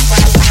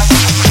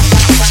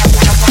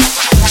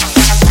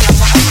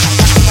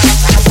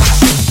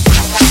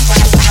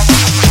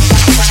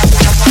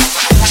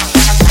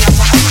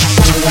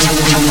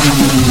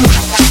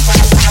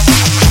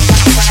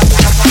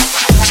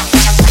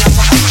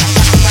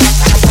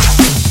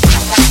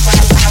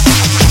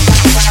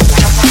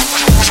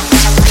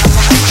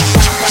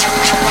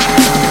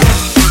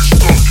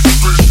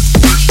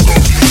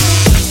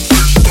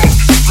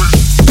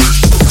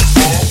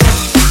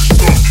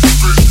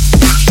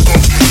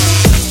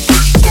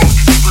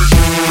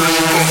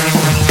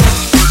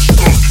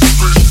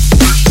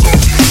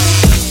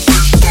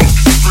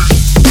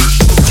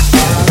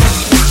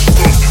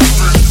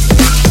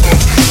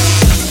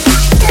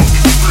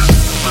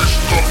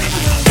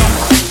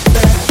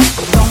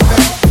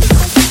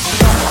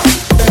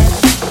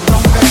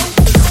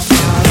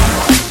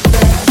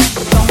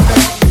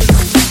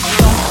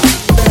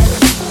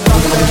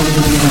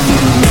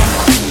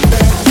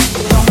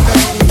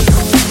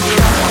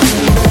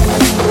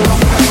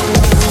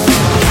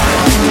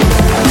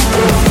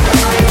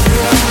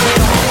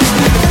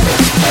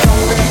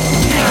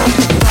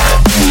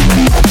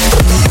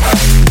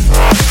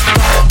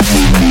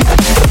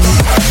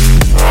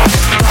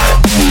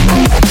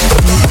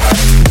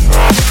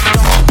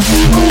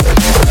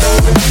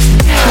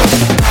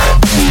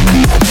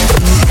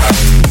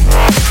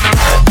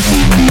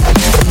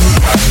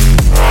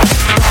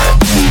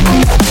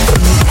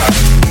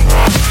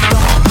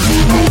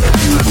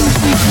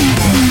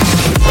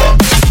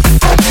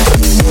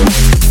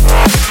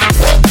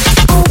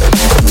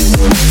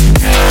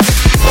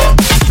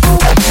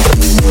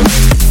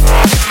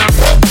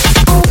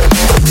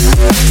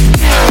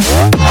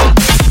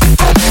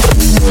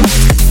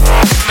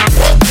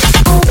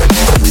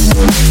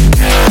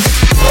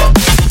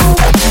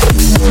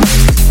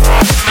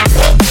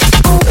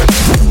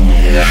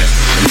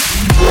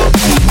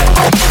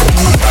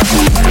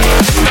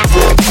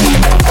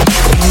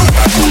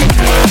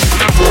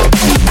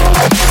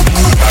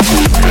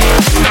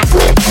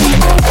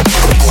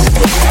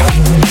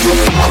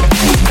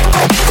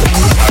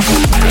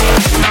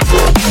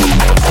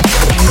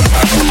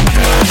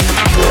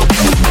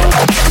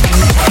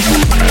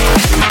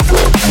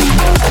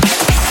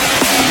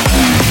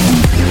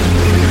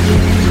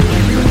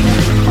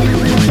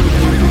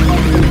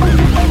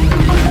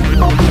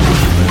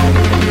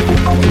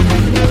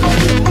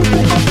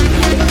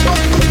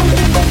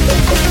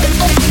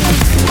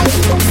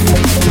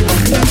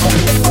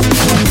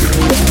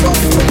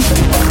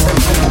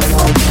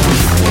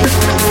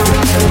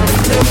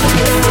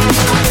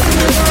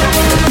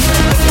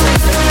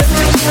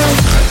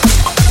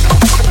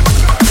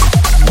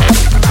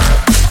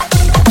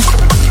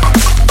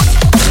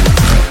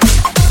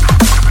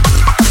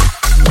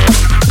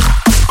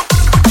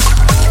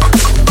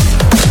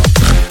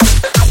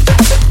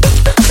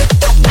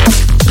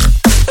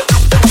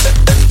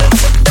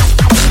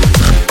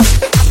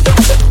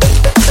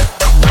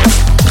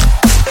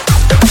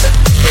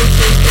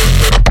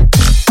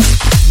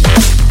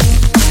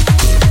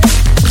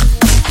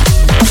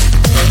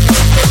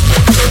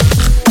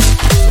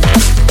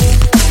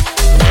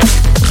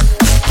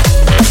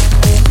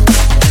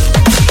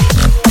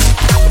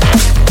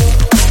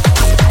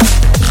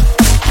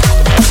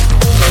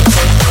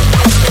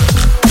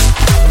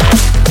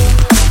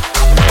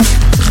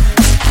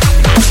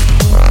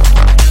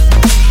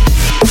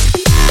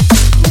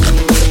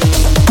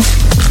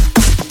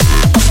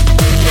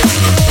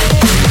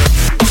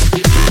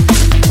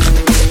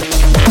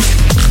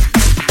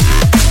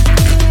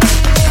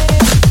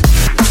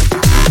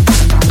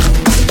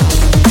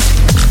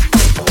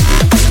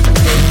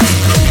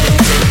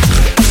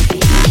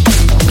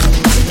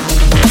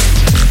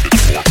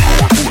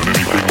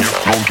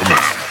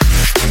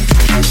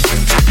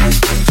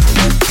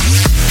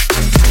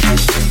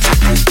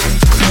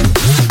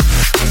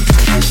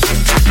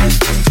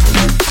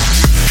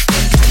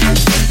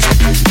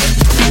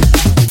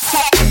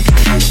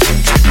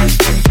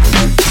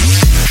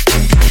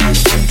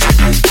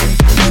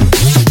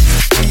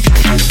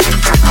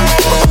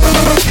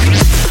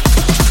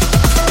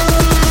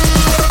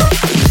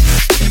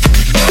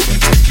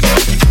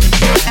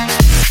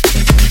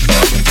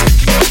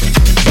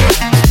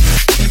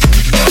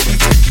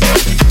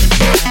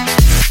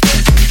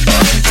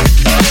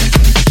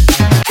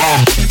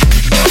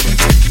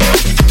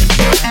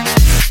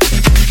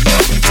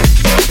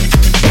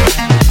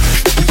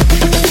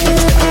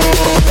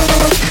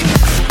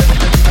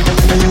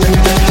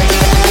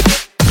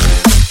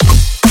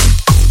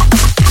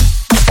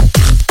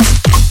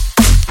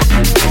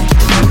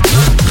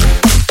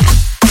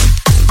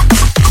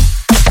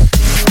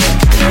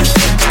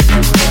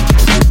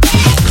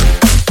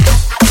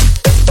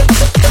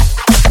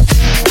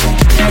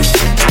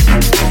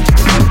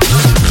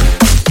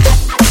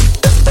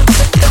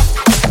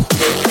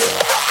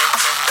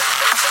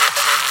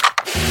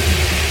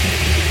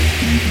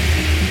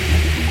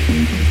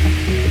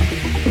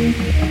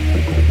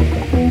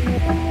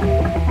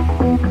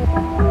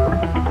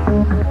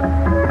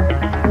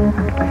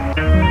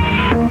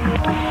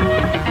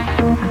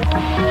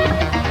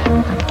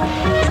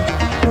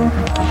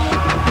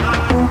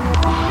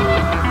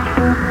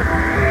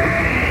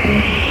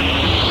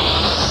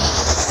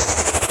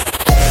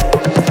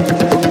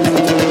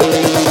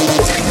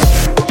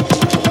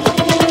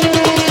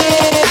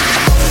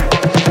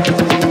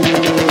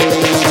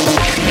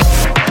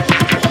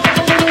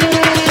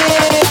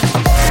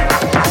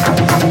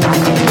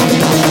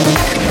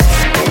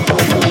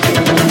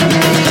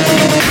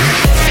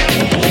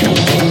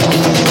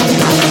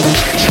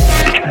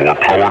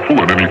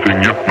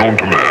 nothing yet known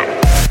to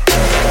man.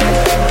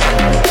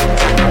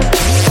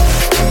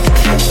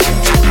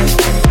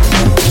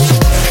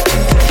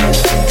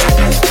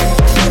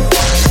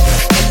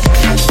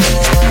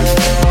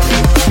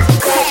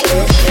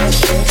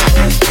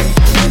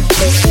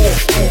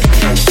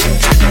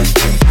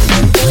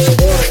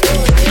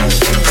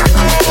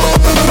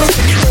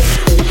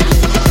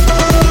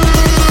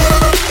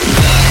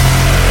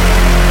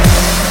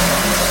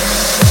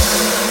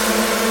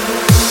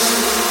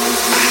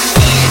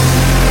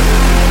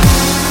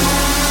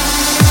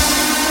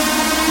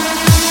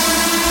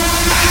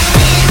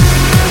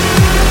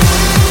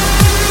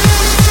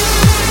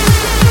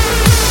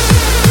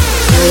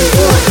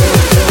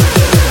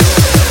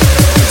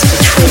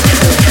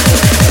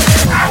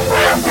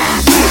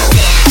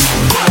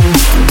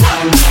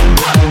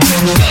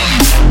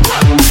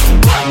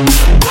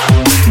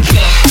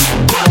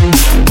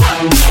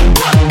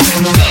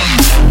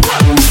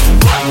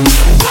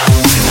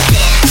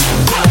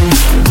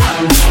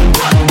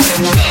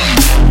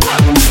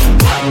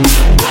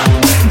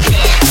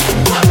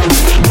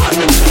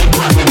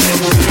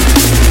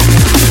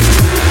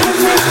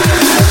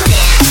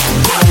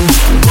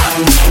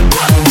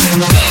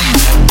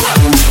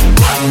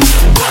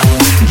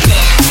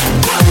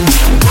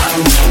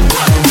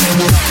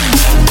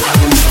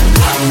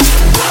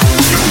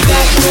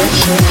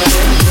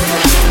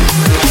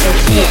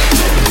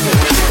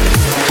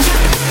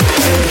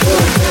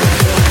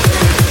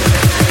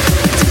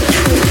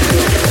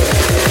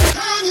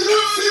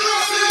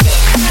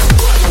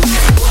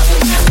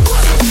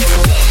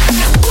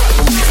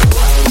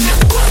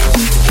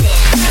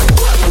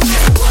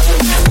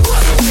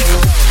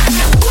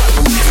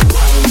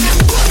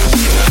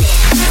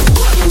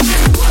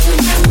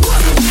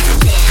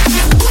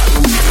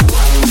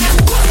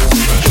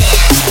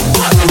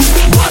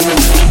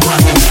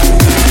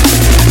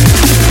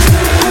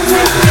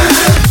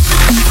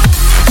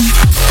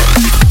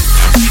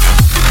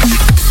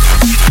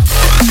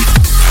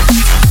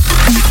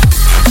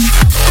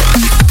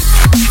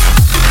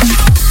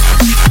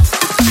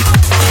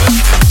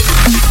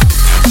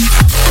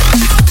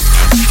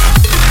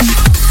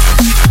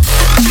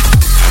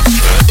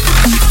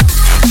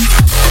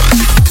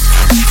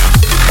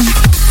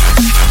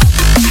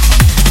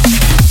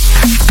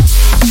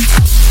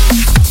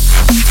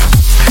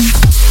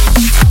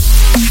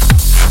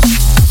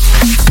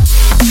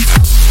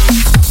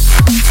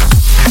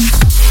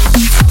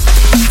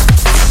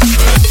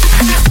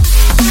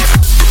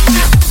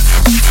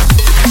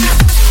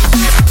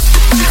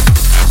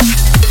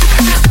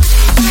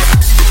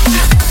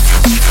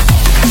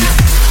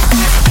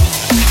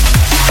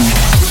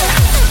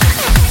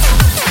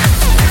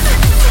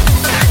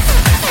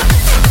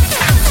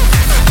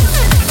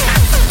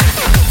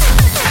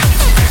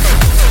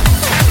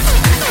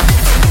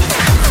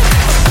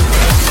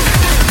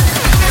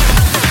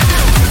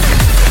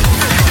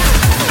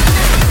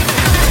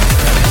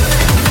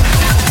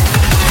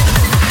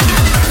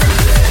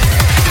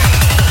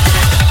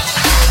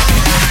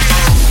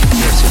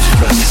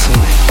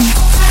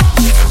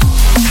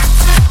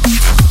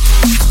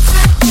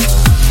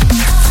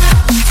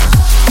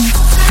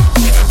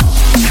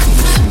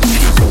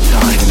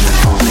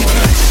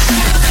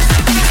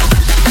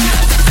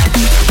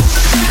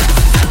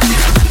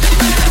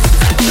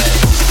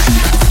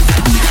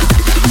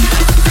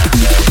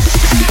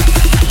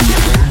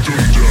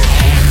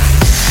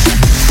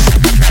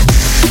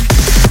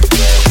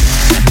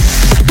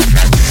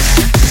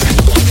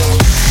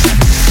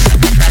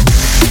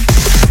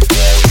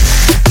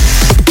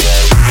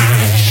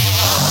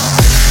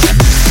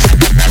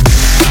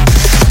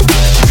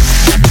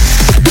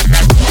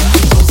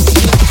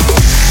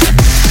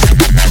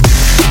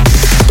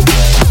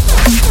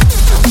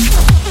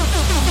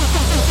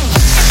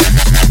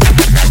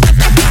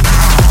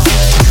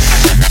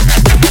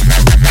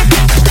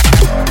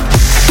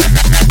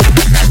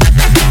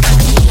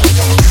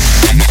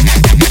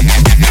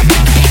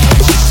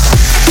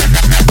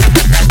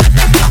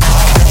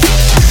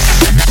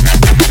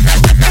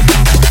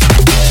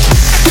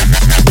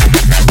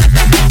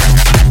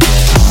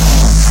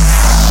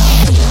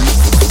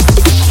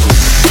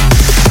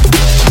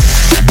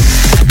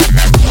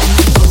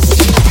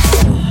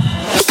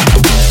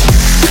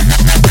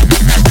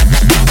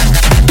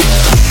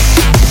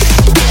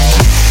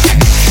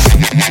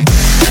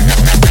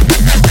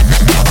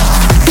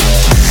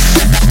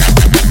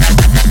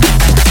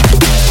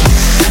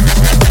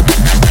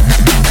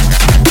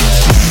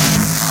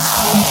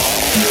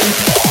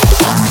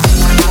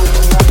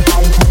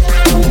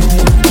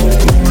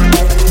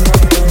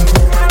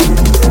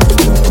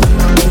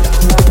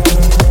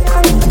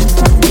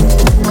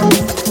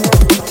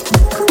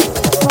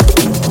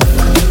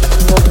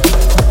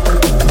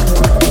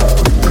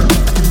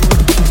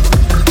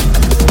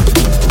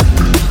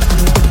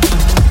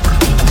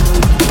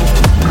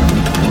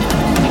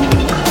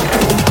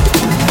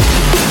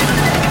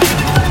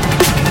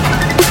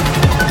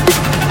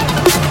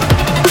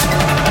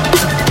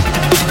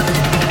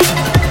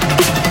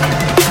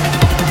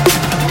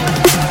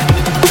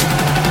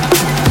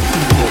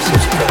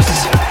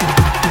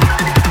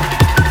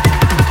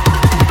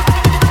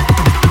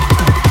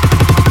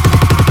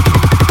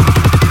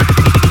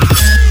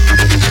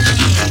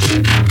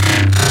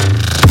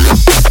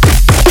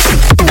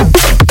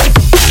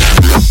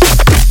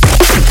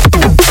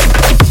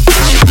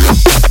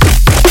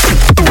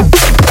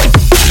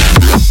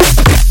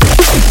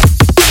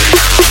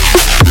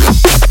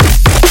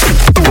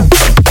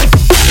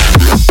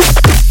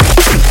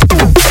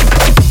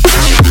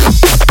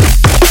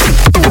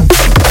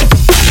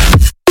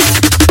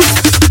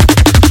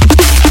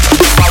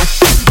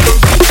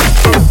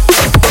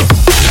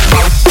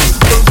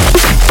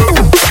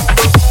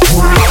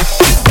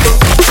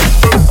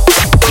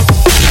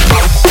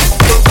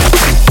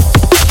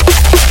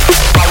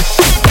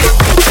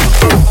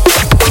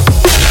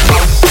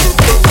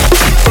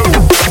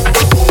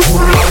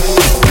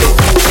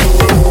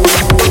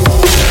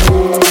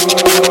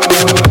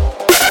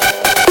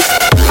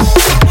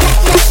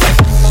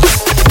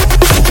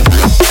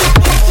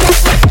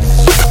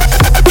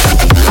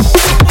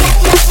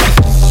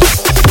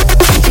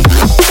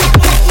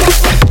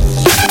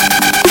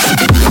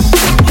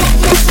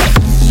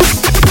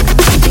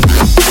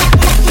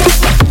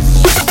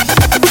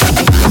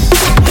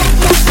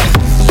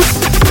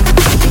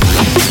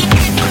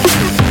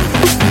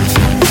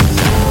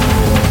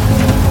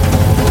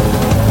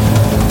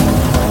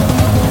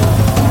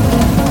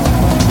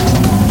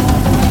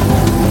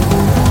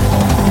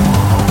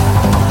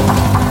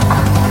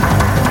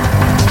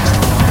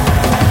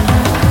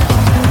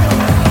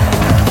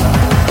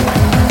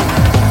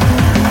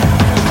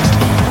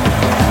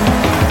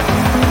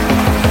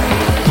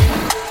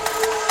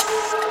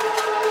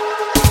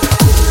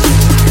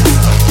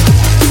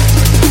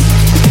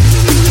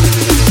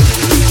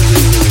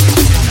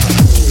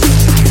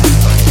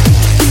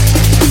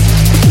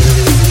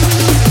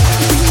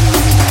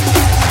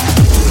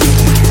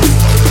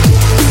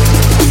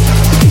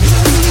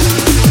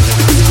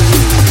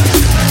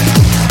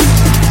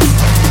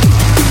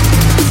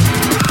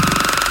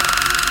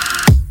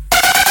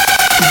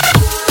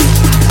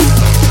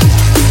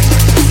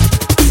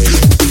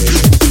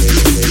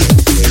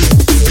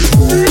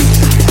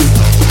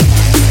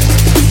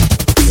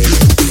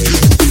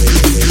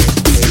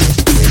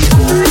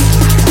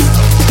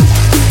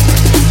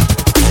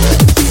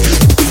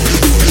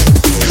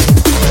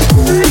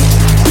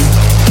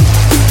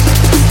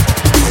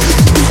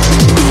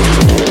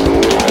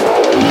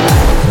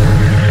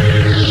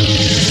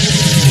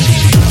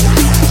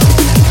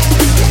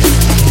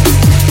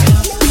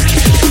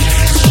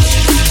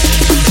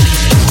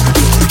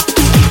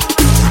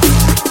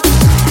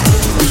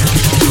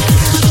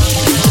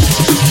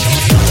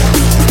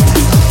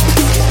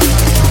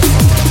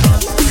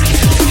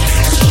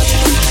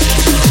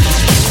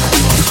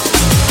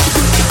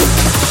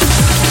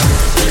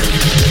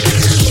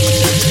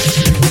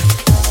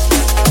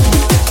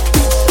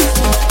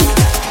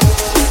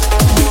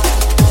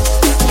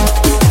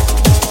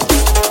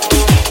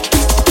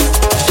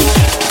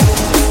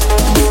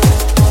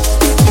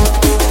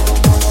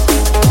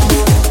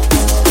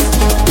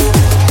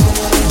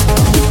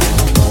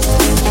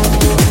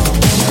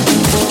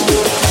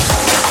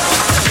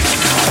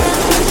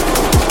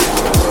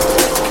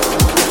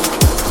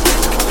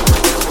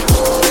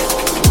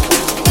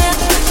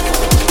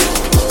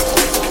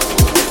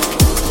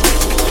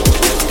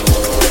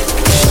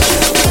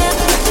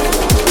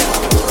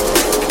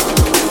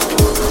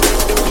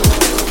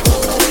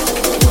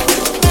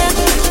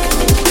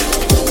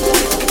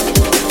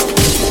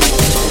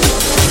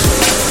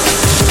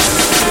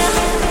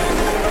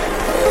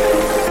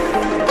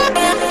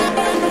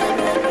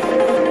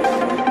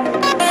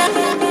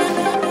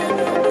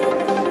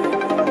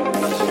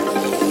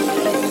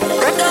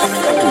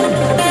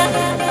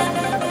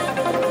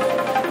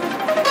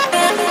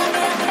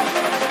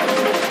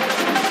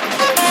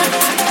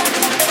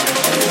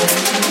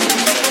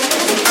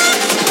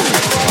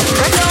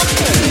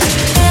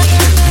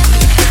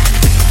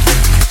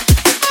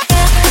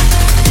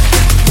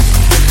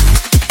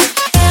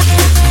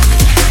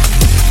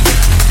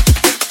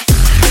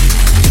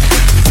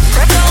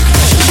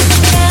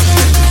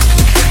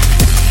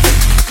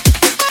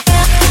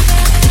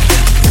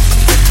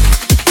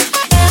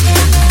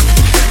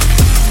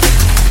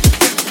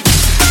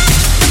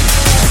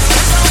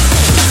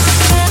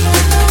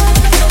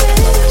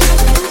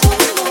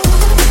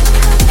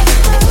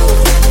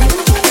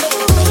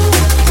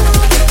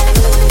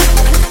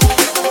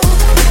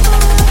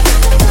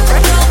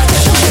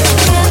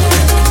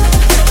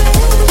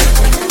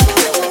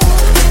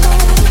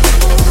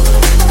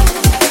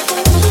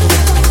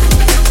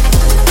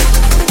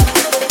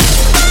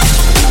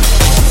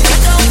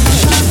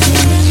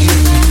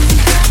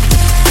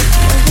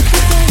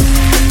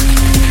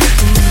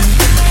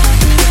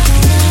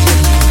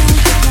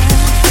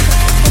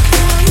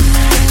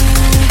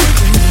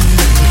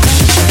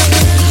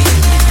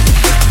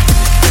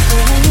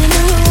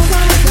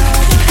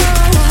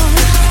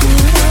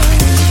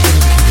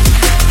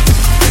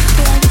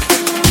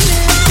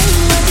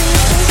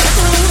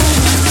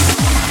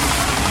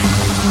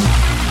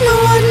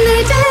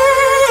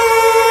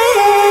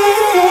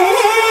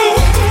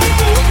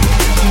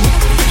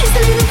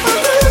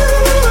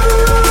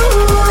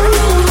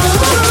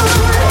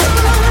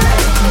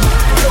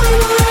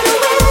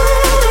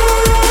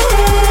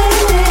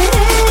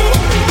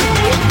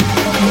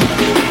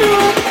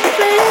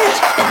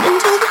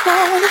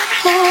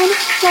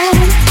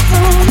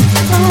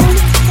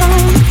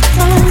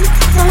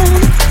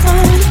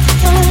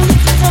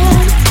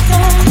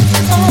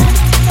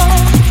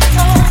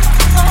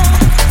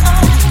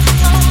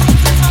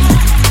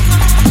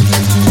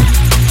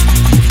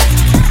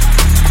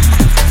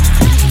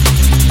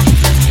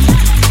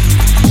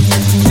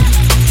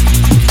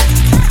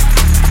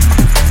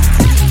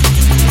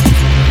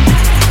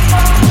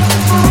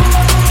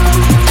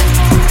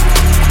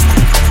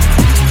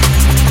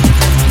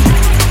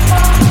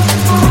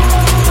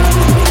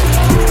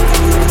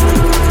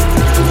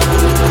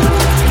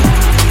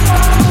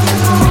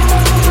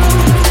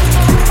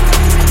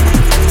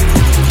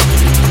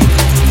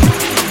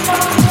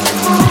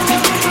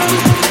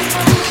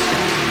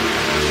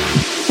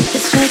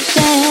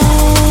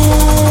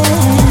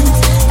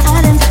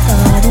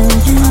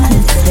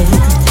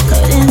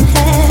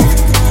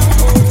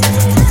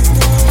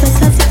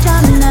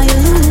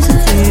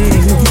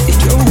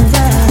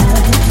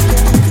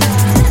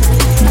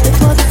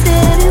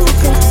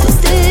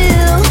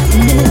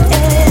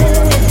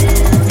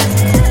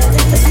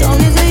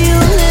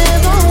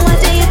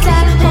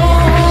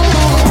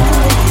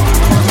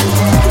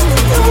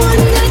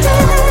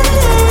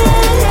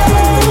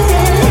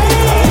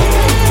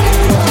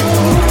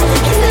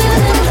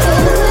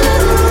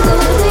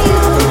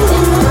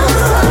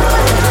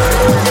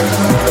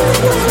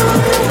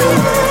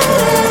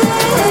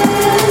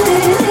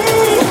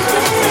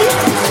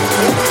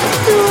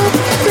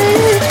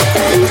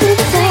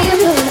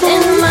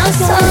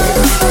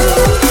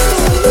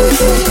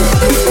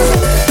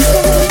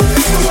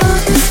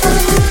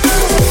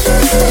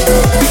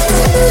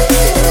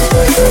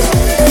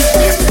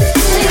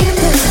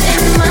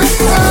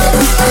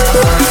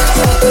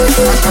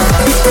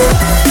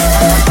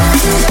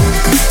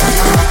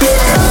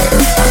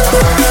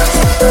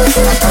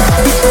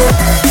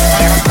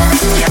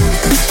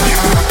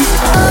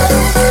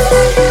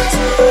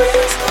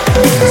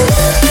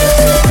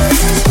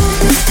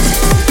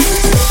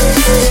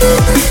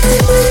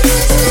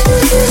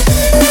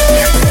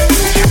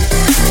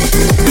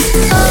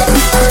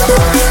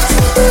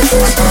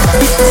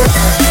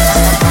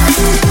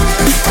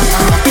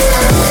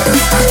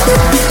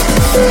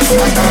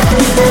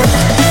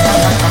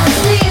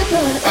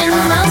 In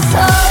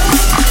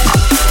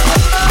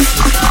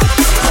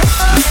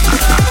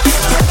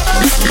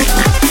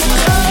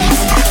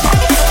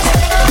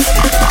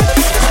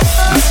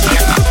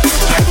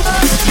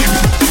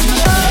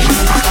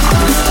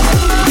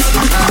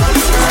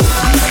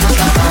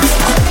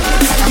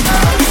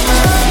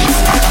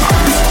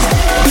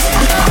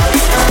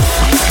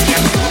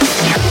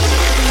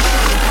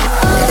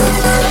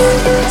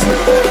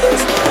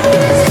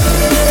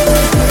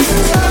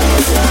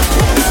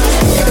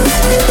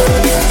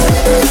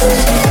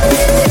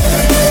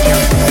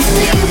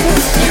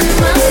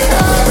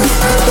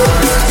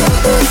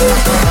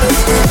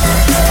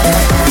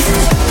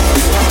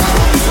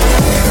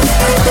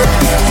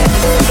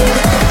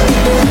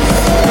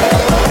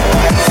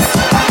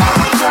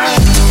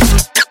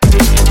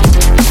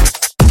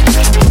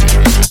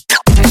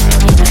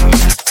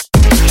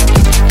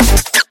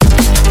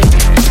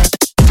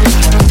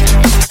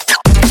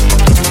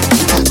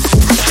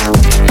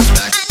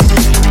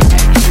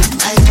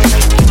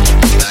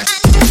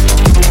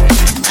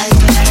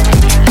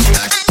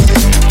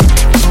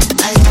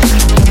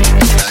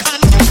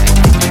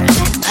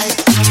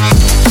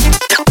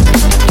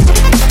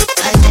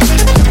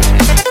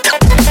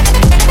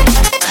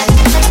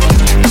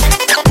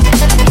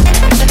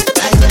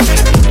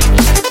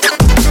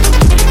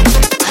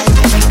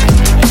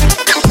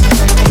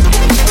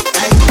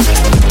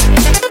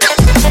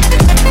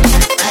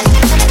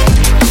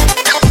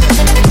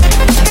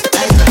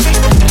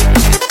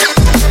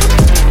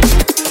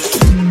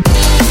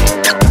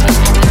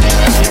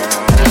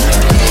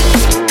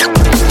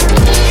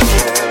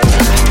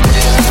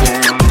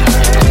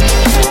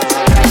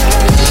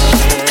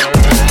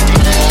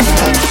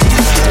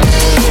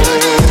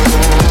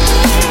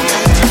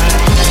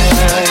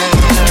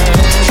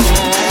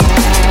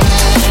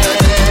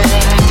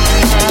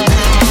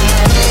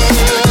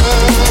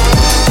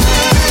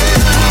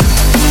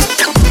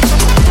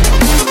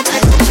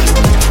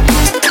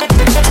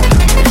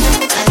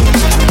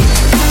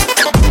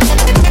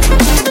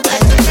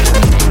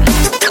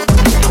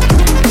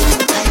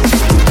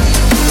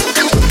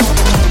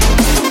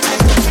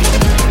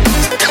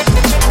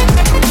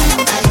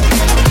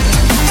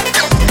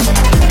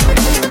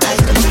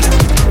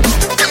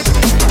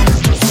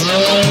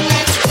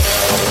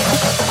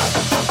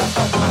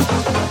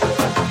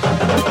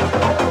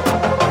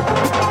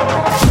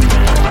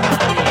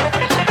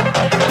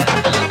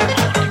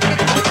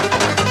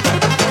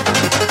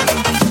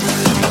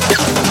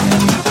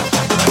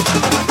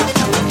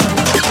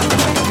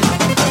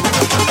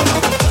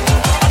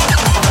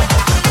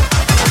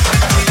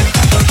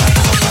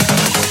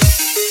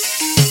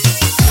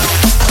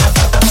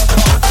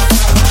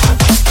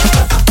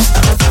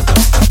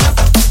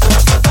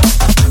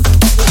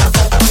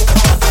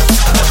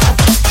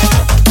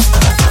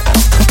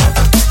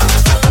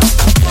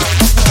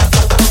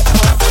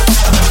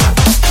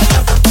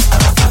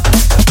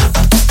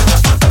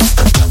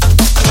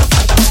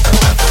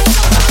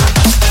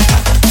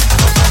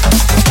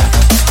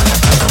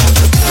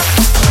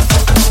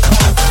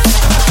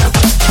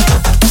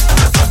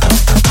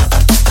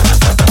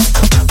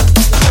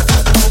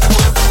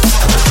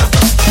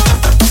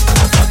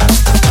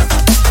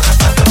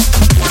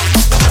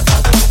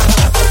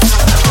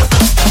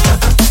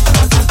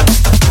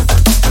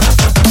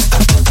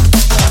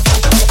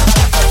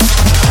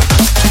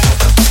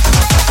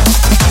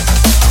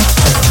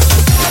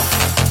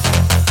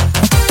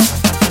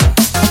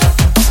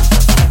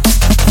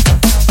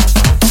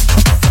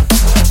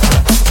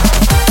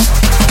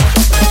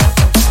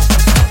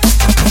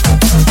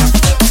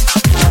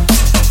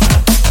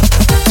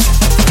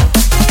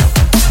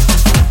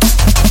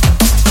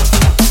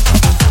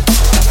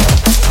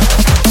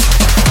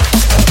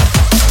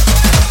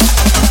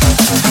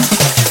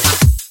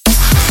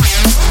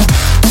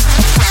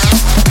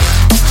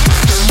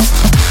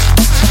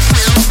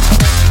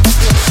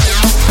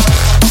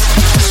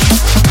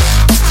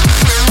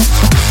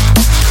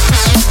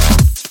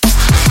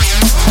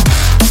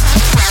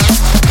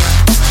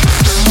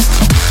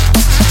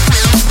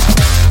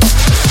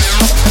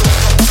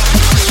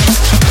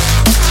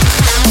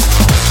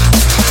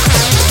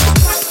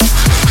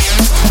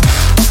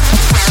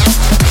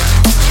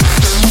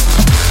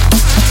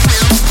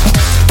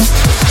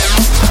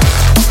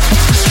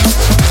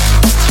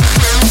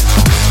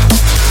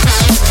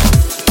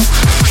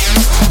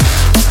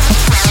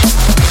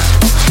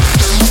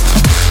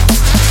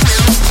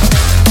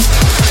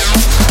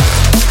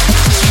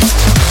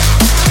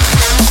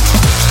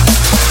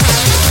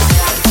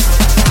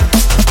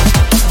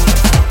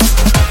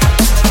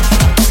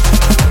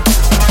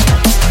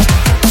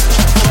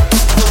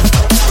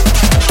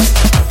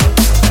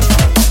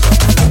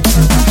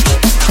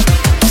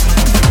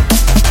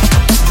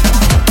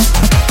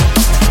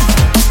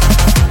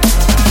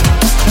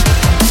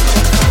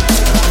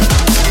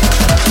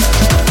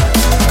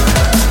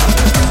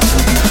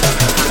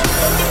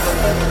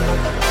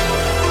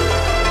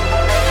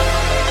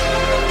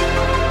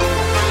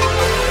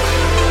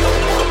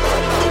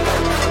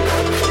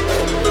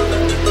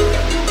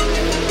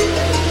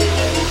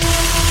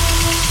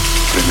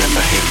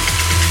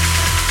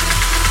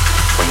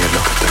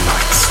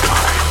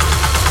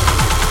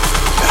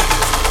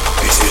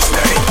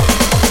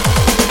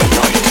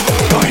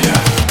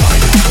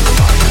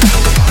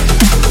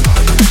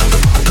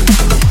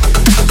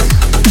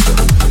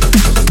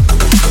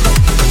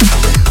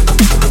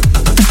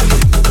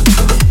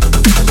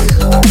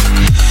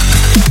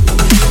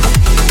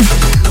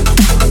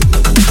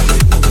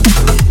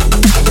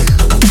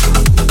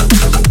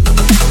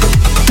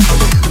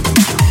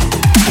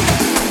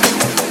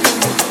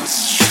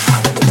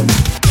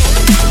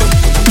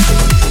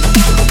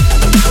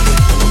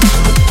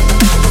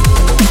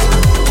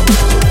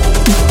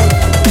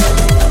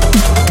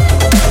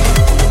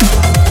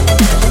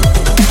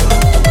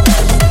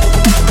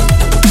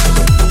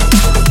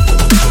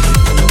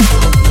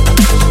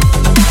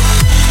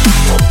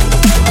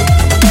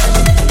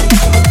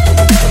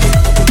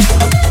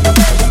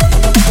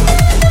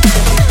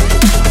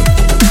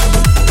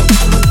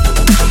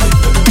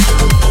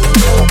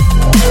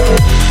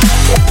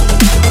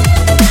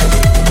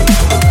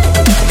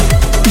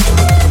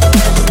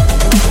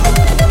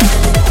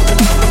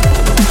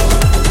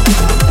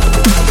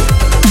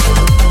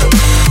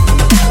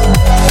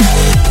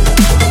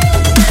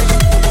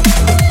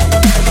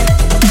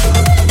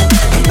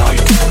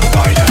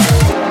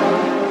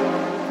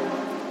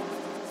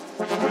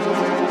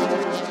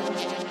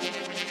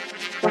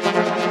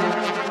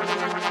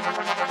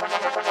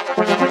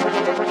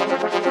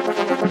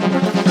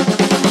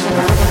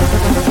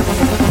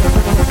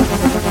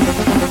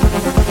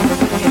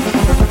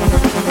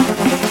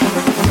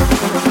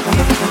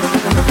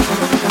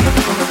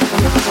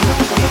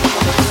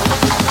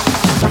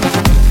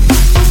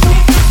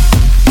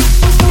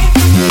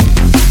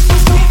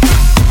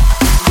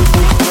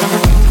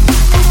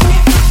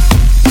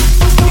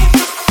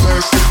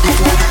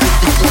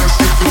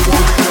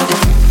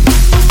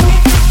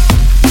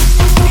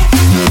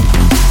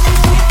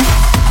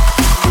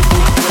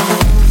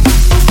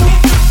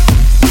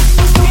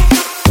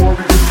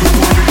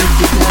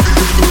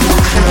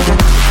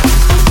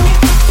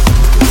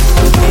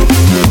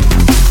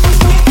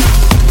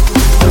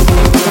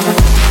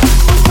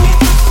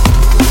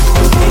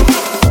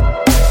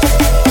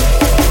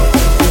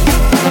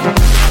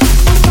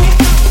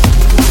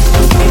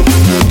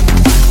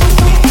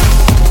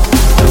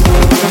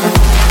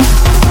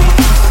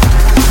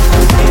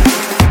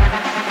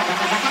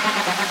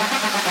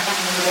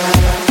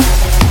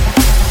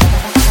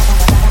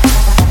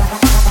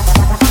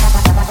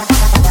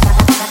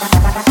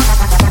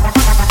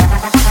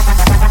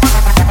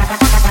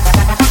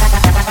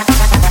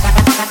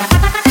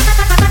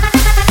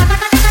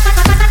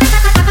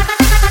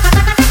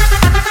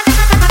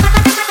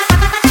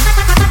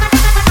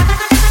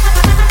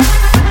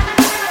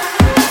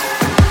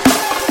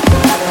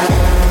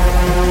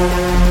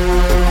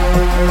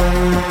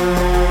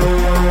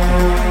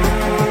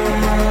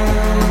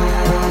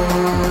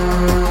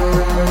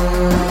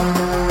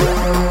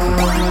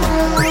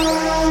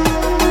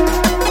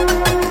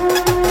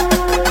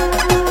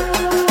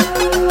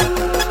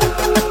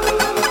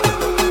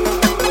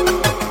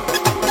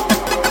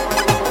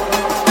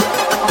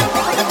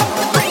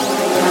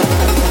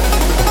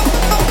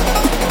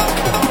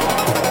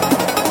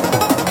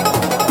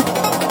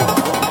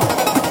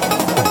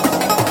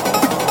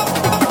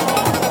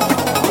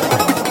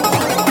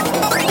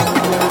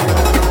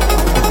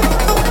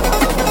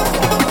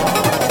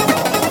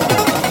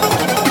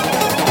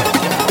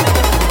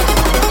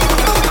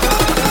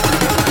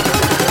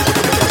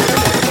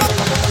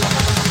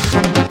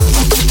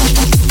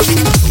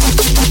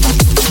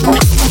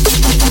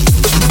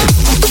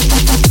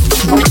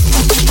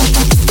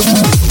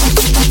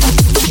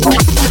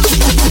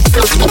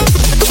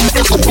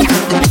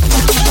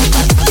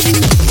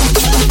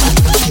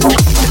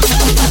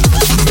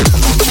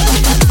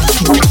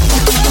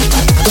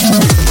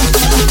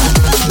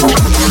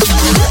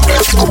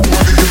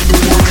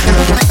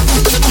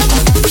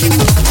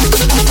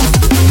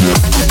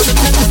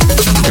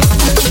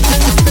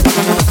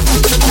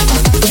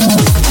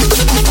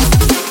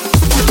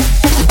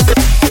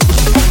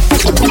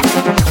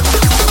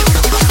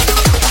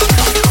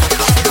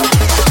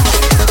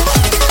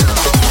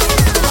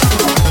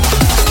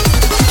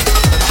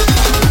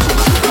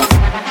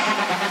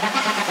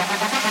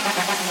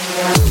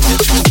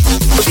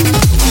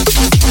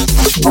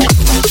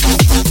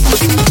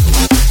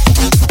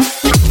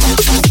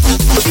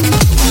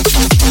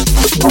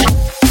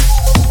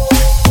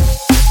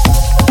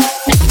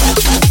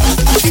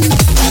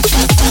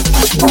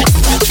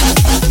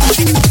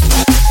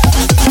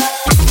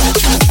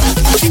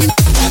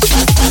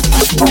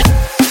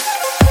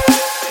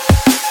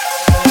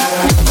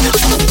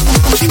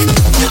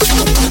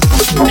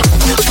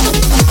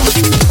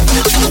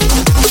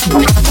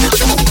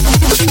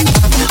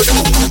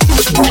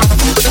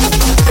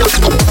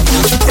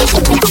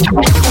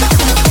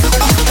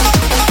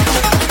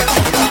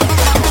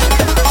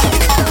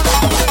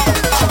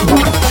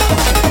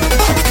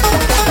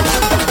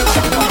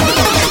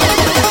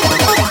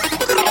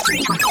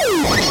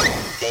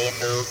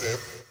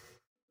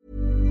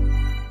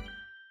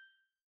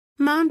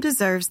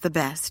deserves the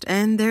best,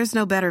 and there's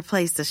no better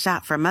place to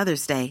shop for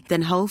Mother's Day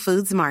than Whole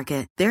Foods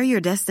Market. They're your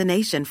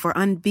destination for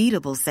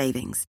unbeatable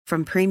savings,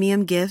 from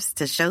premium gifts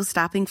to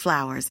show-stopping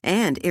flowers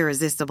and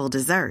irresistible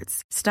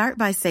desserts. Start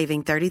by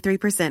saving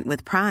 33%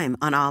 with Prime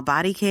on all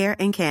body care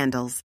and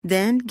candles.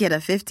 Then get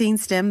a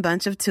 15-stem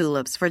bunch of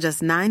tulips for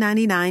just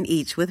 $9.99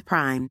 each with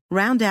Prime.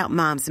 Round out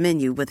Mom's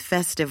menu with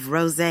festive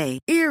rosé,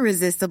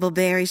 irresistible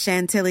berry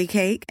chantilly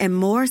cake, and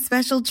more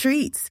special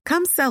treats.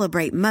 Come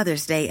celebrate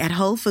Mother's Day at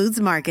Whole Foods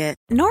Market.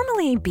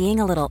 Normally, being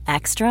a little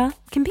extra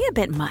can be a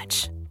bit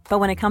much, but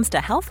when it comes to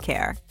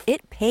healthcare,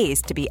 it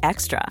pays to be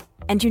extra.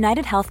 And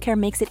United Healthcare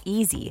makes it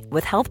easy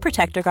with Health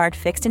Protector Guard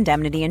fixed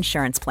indemnity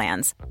insurance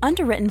plans.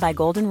 Underwritten by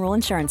Golden Rule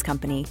Insurance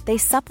Company, they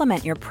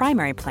supplement your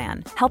primary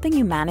plan, helping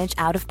you manage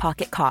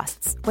out-of-pocket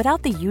costs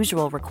without the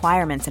usual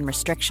requirements and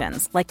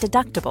restrictions like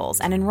deductibles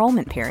and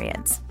enrollment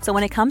periods. So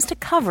when it comes to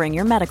covering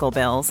your medical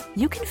bills,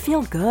 you can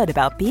feel good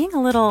about being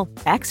a little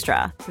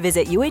extra.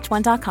 Visit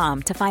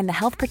uh1.com to find the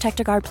Health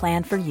Protector Guard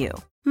plan for you.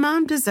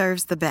 Mom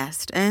deserves the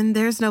best, and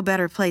there's no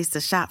better place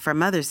to shop for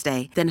Mother's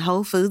Day than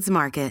Whole Foods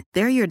Market.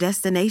 They're your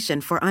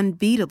destination for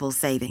unbeatable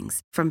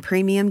savings, from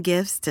premium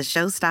gifts to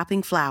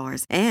show-stopping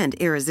flowers and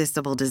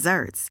irresistible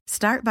desserts.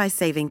 Start by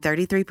saving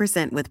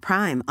 33% with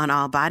Prime on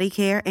all body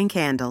care and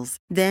candles.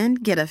 Then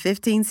get a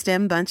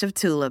 15-stem bunch of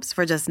tulips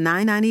for just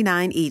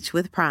 $9.99 each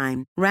with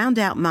Prime. Round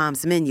out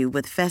Mom's menu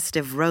with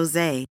festive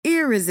rosé,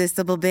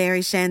 irresistible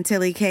berry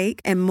chantilly cake,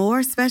 and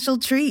more special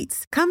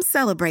treats. Come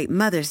celebrate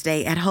Mother's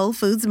Day at Whole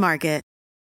Foods Market.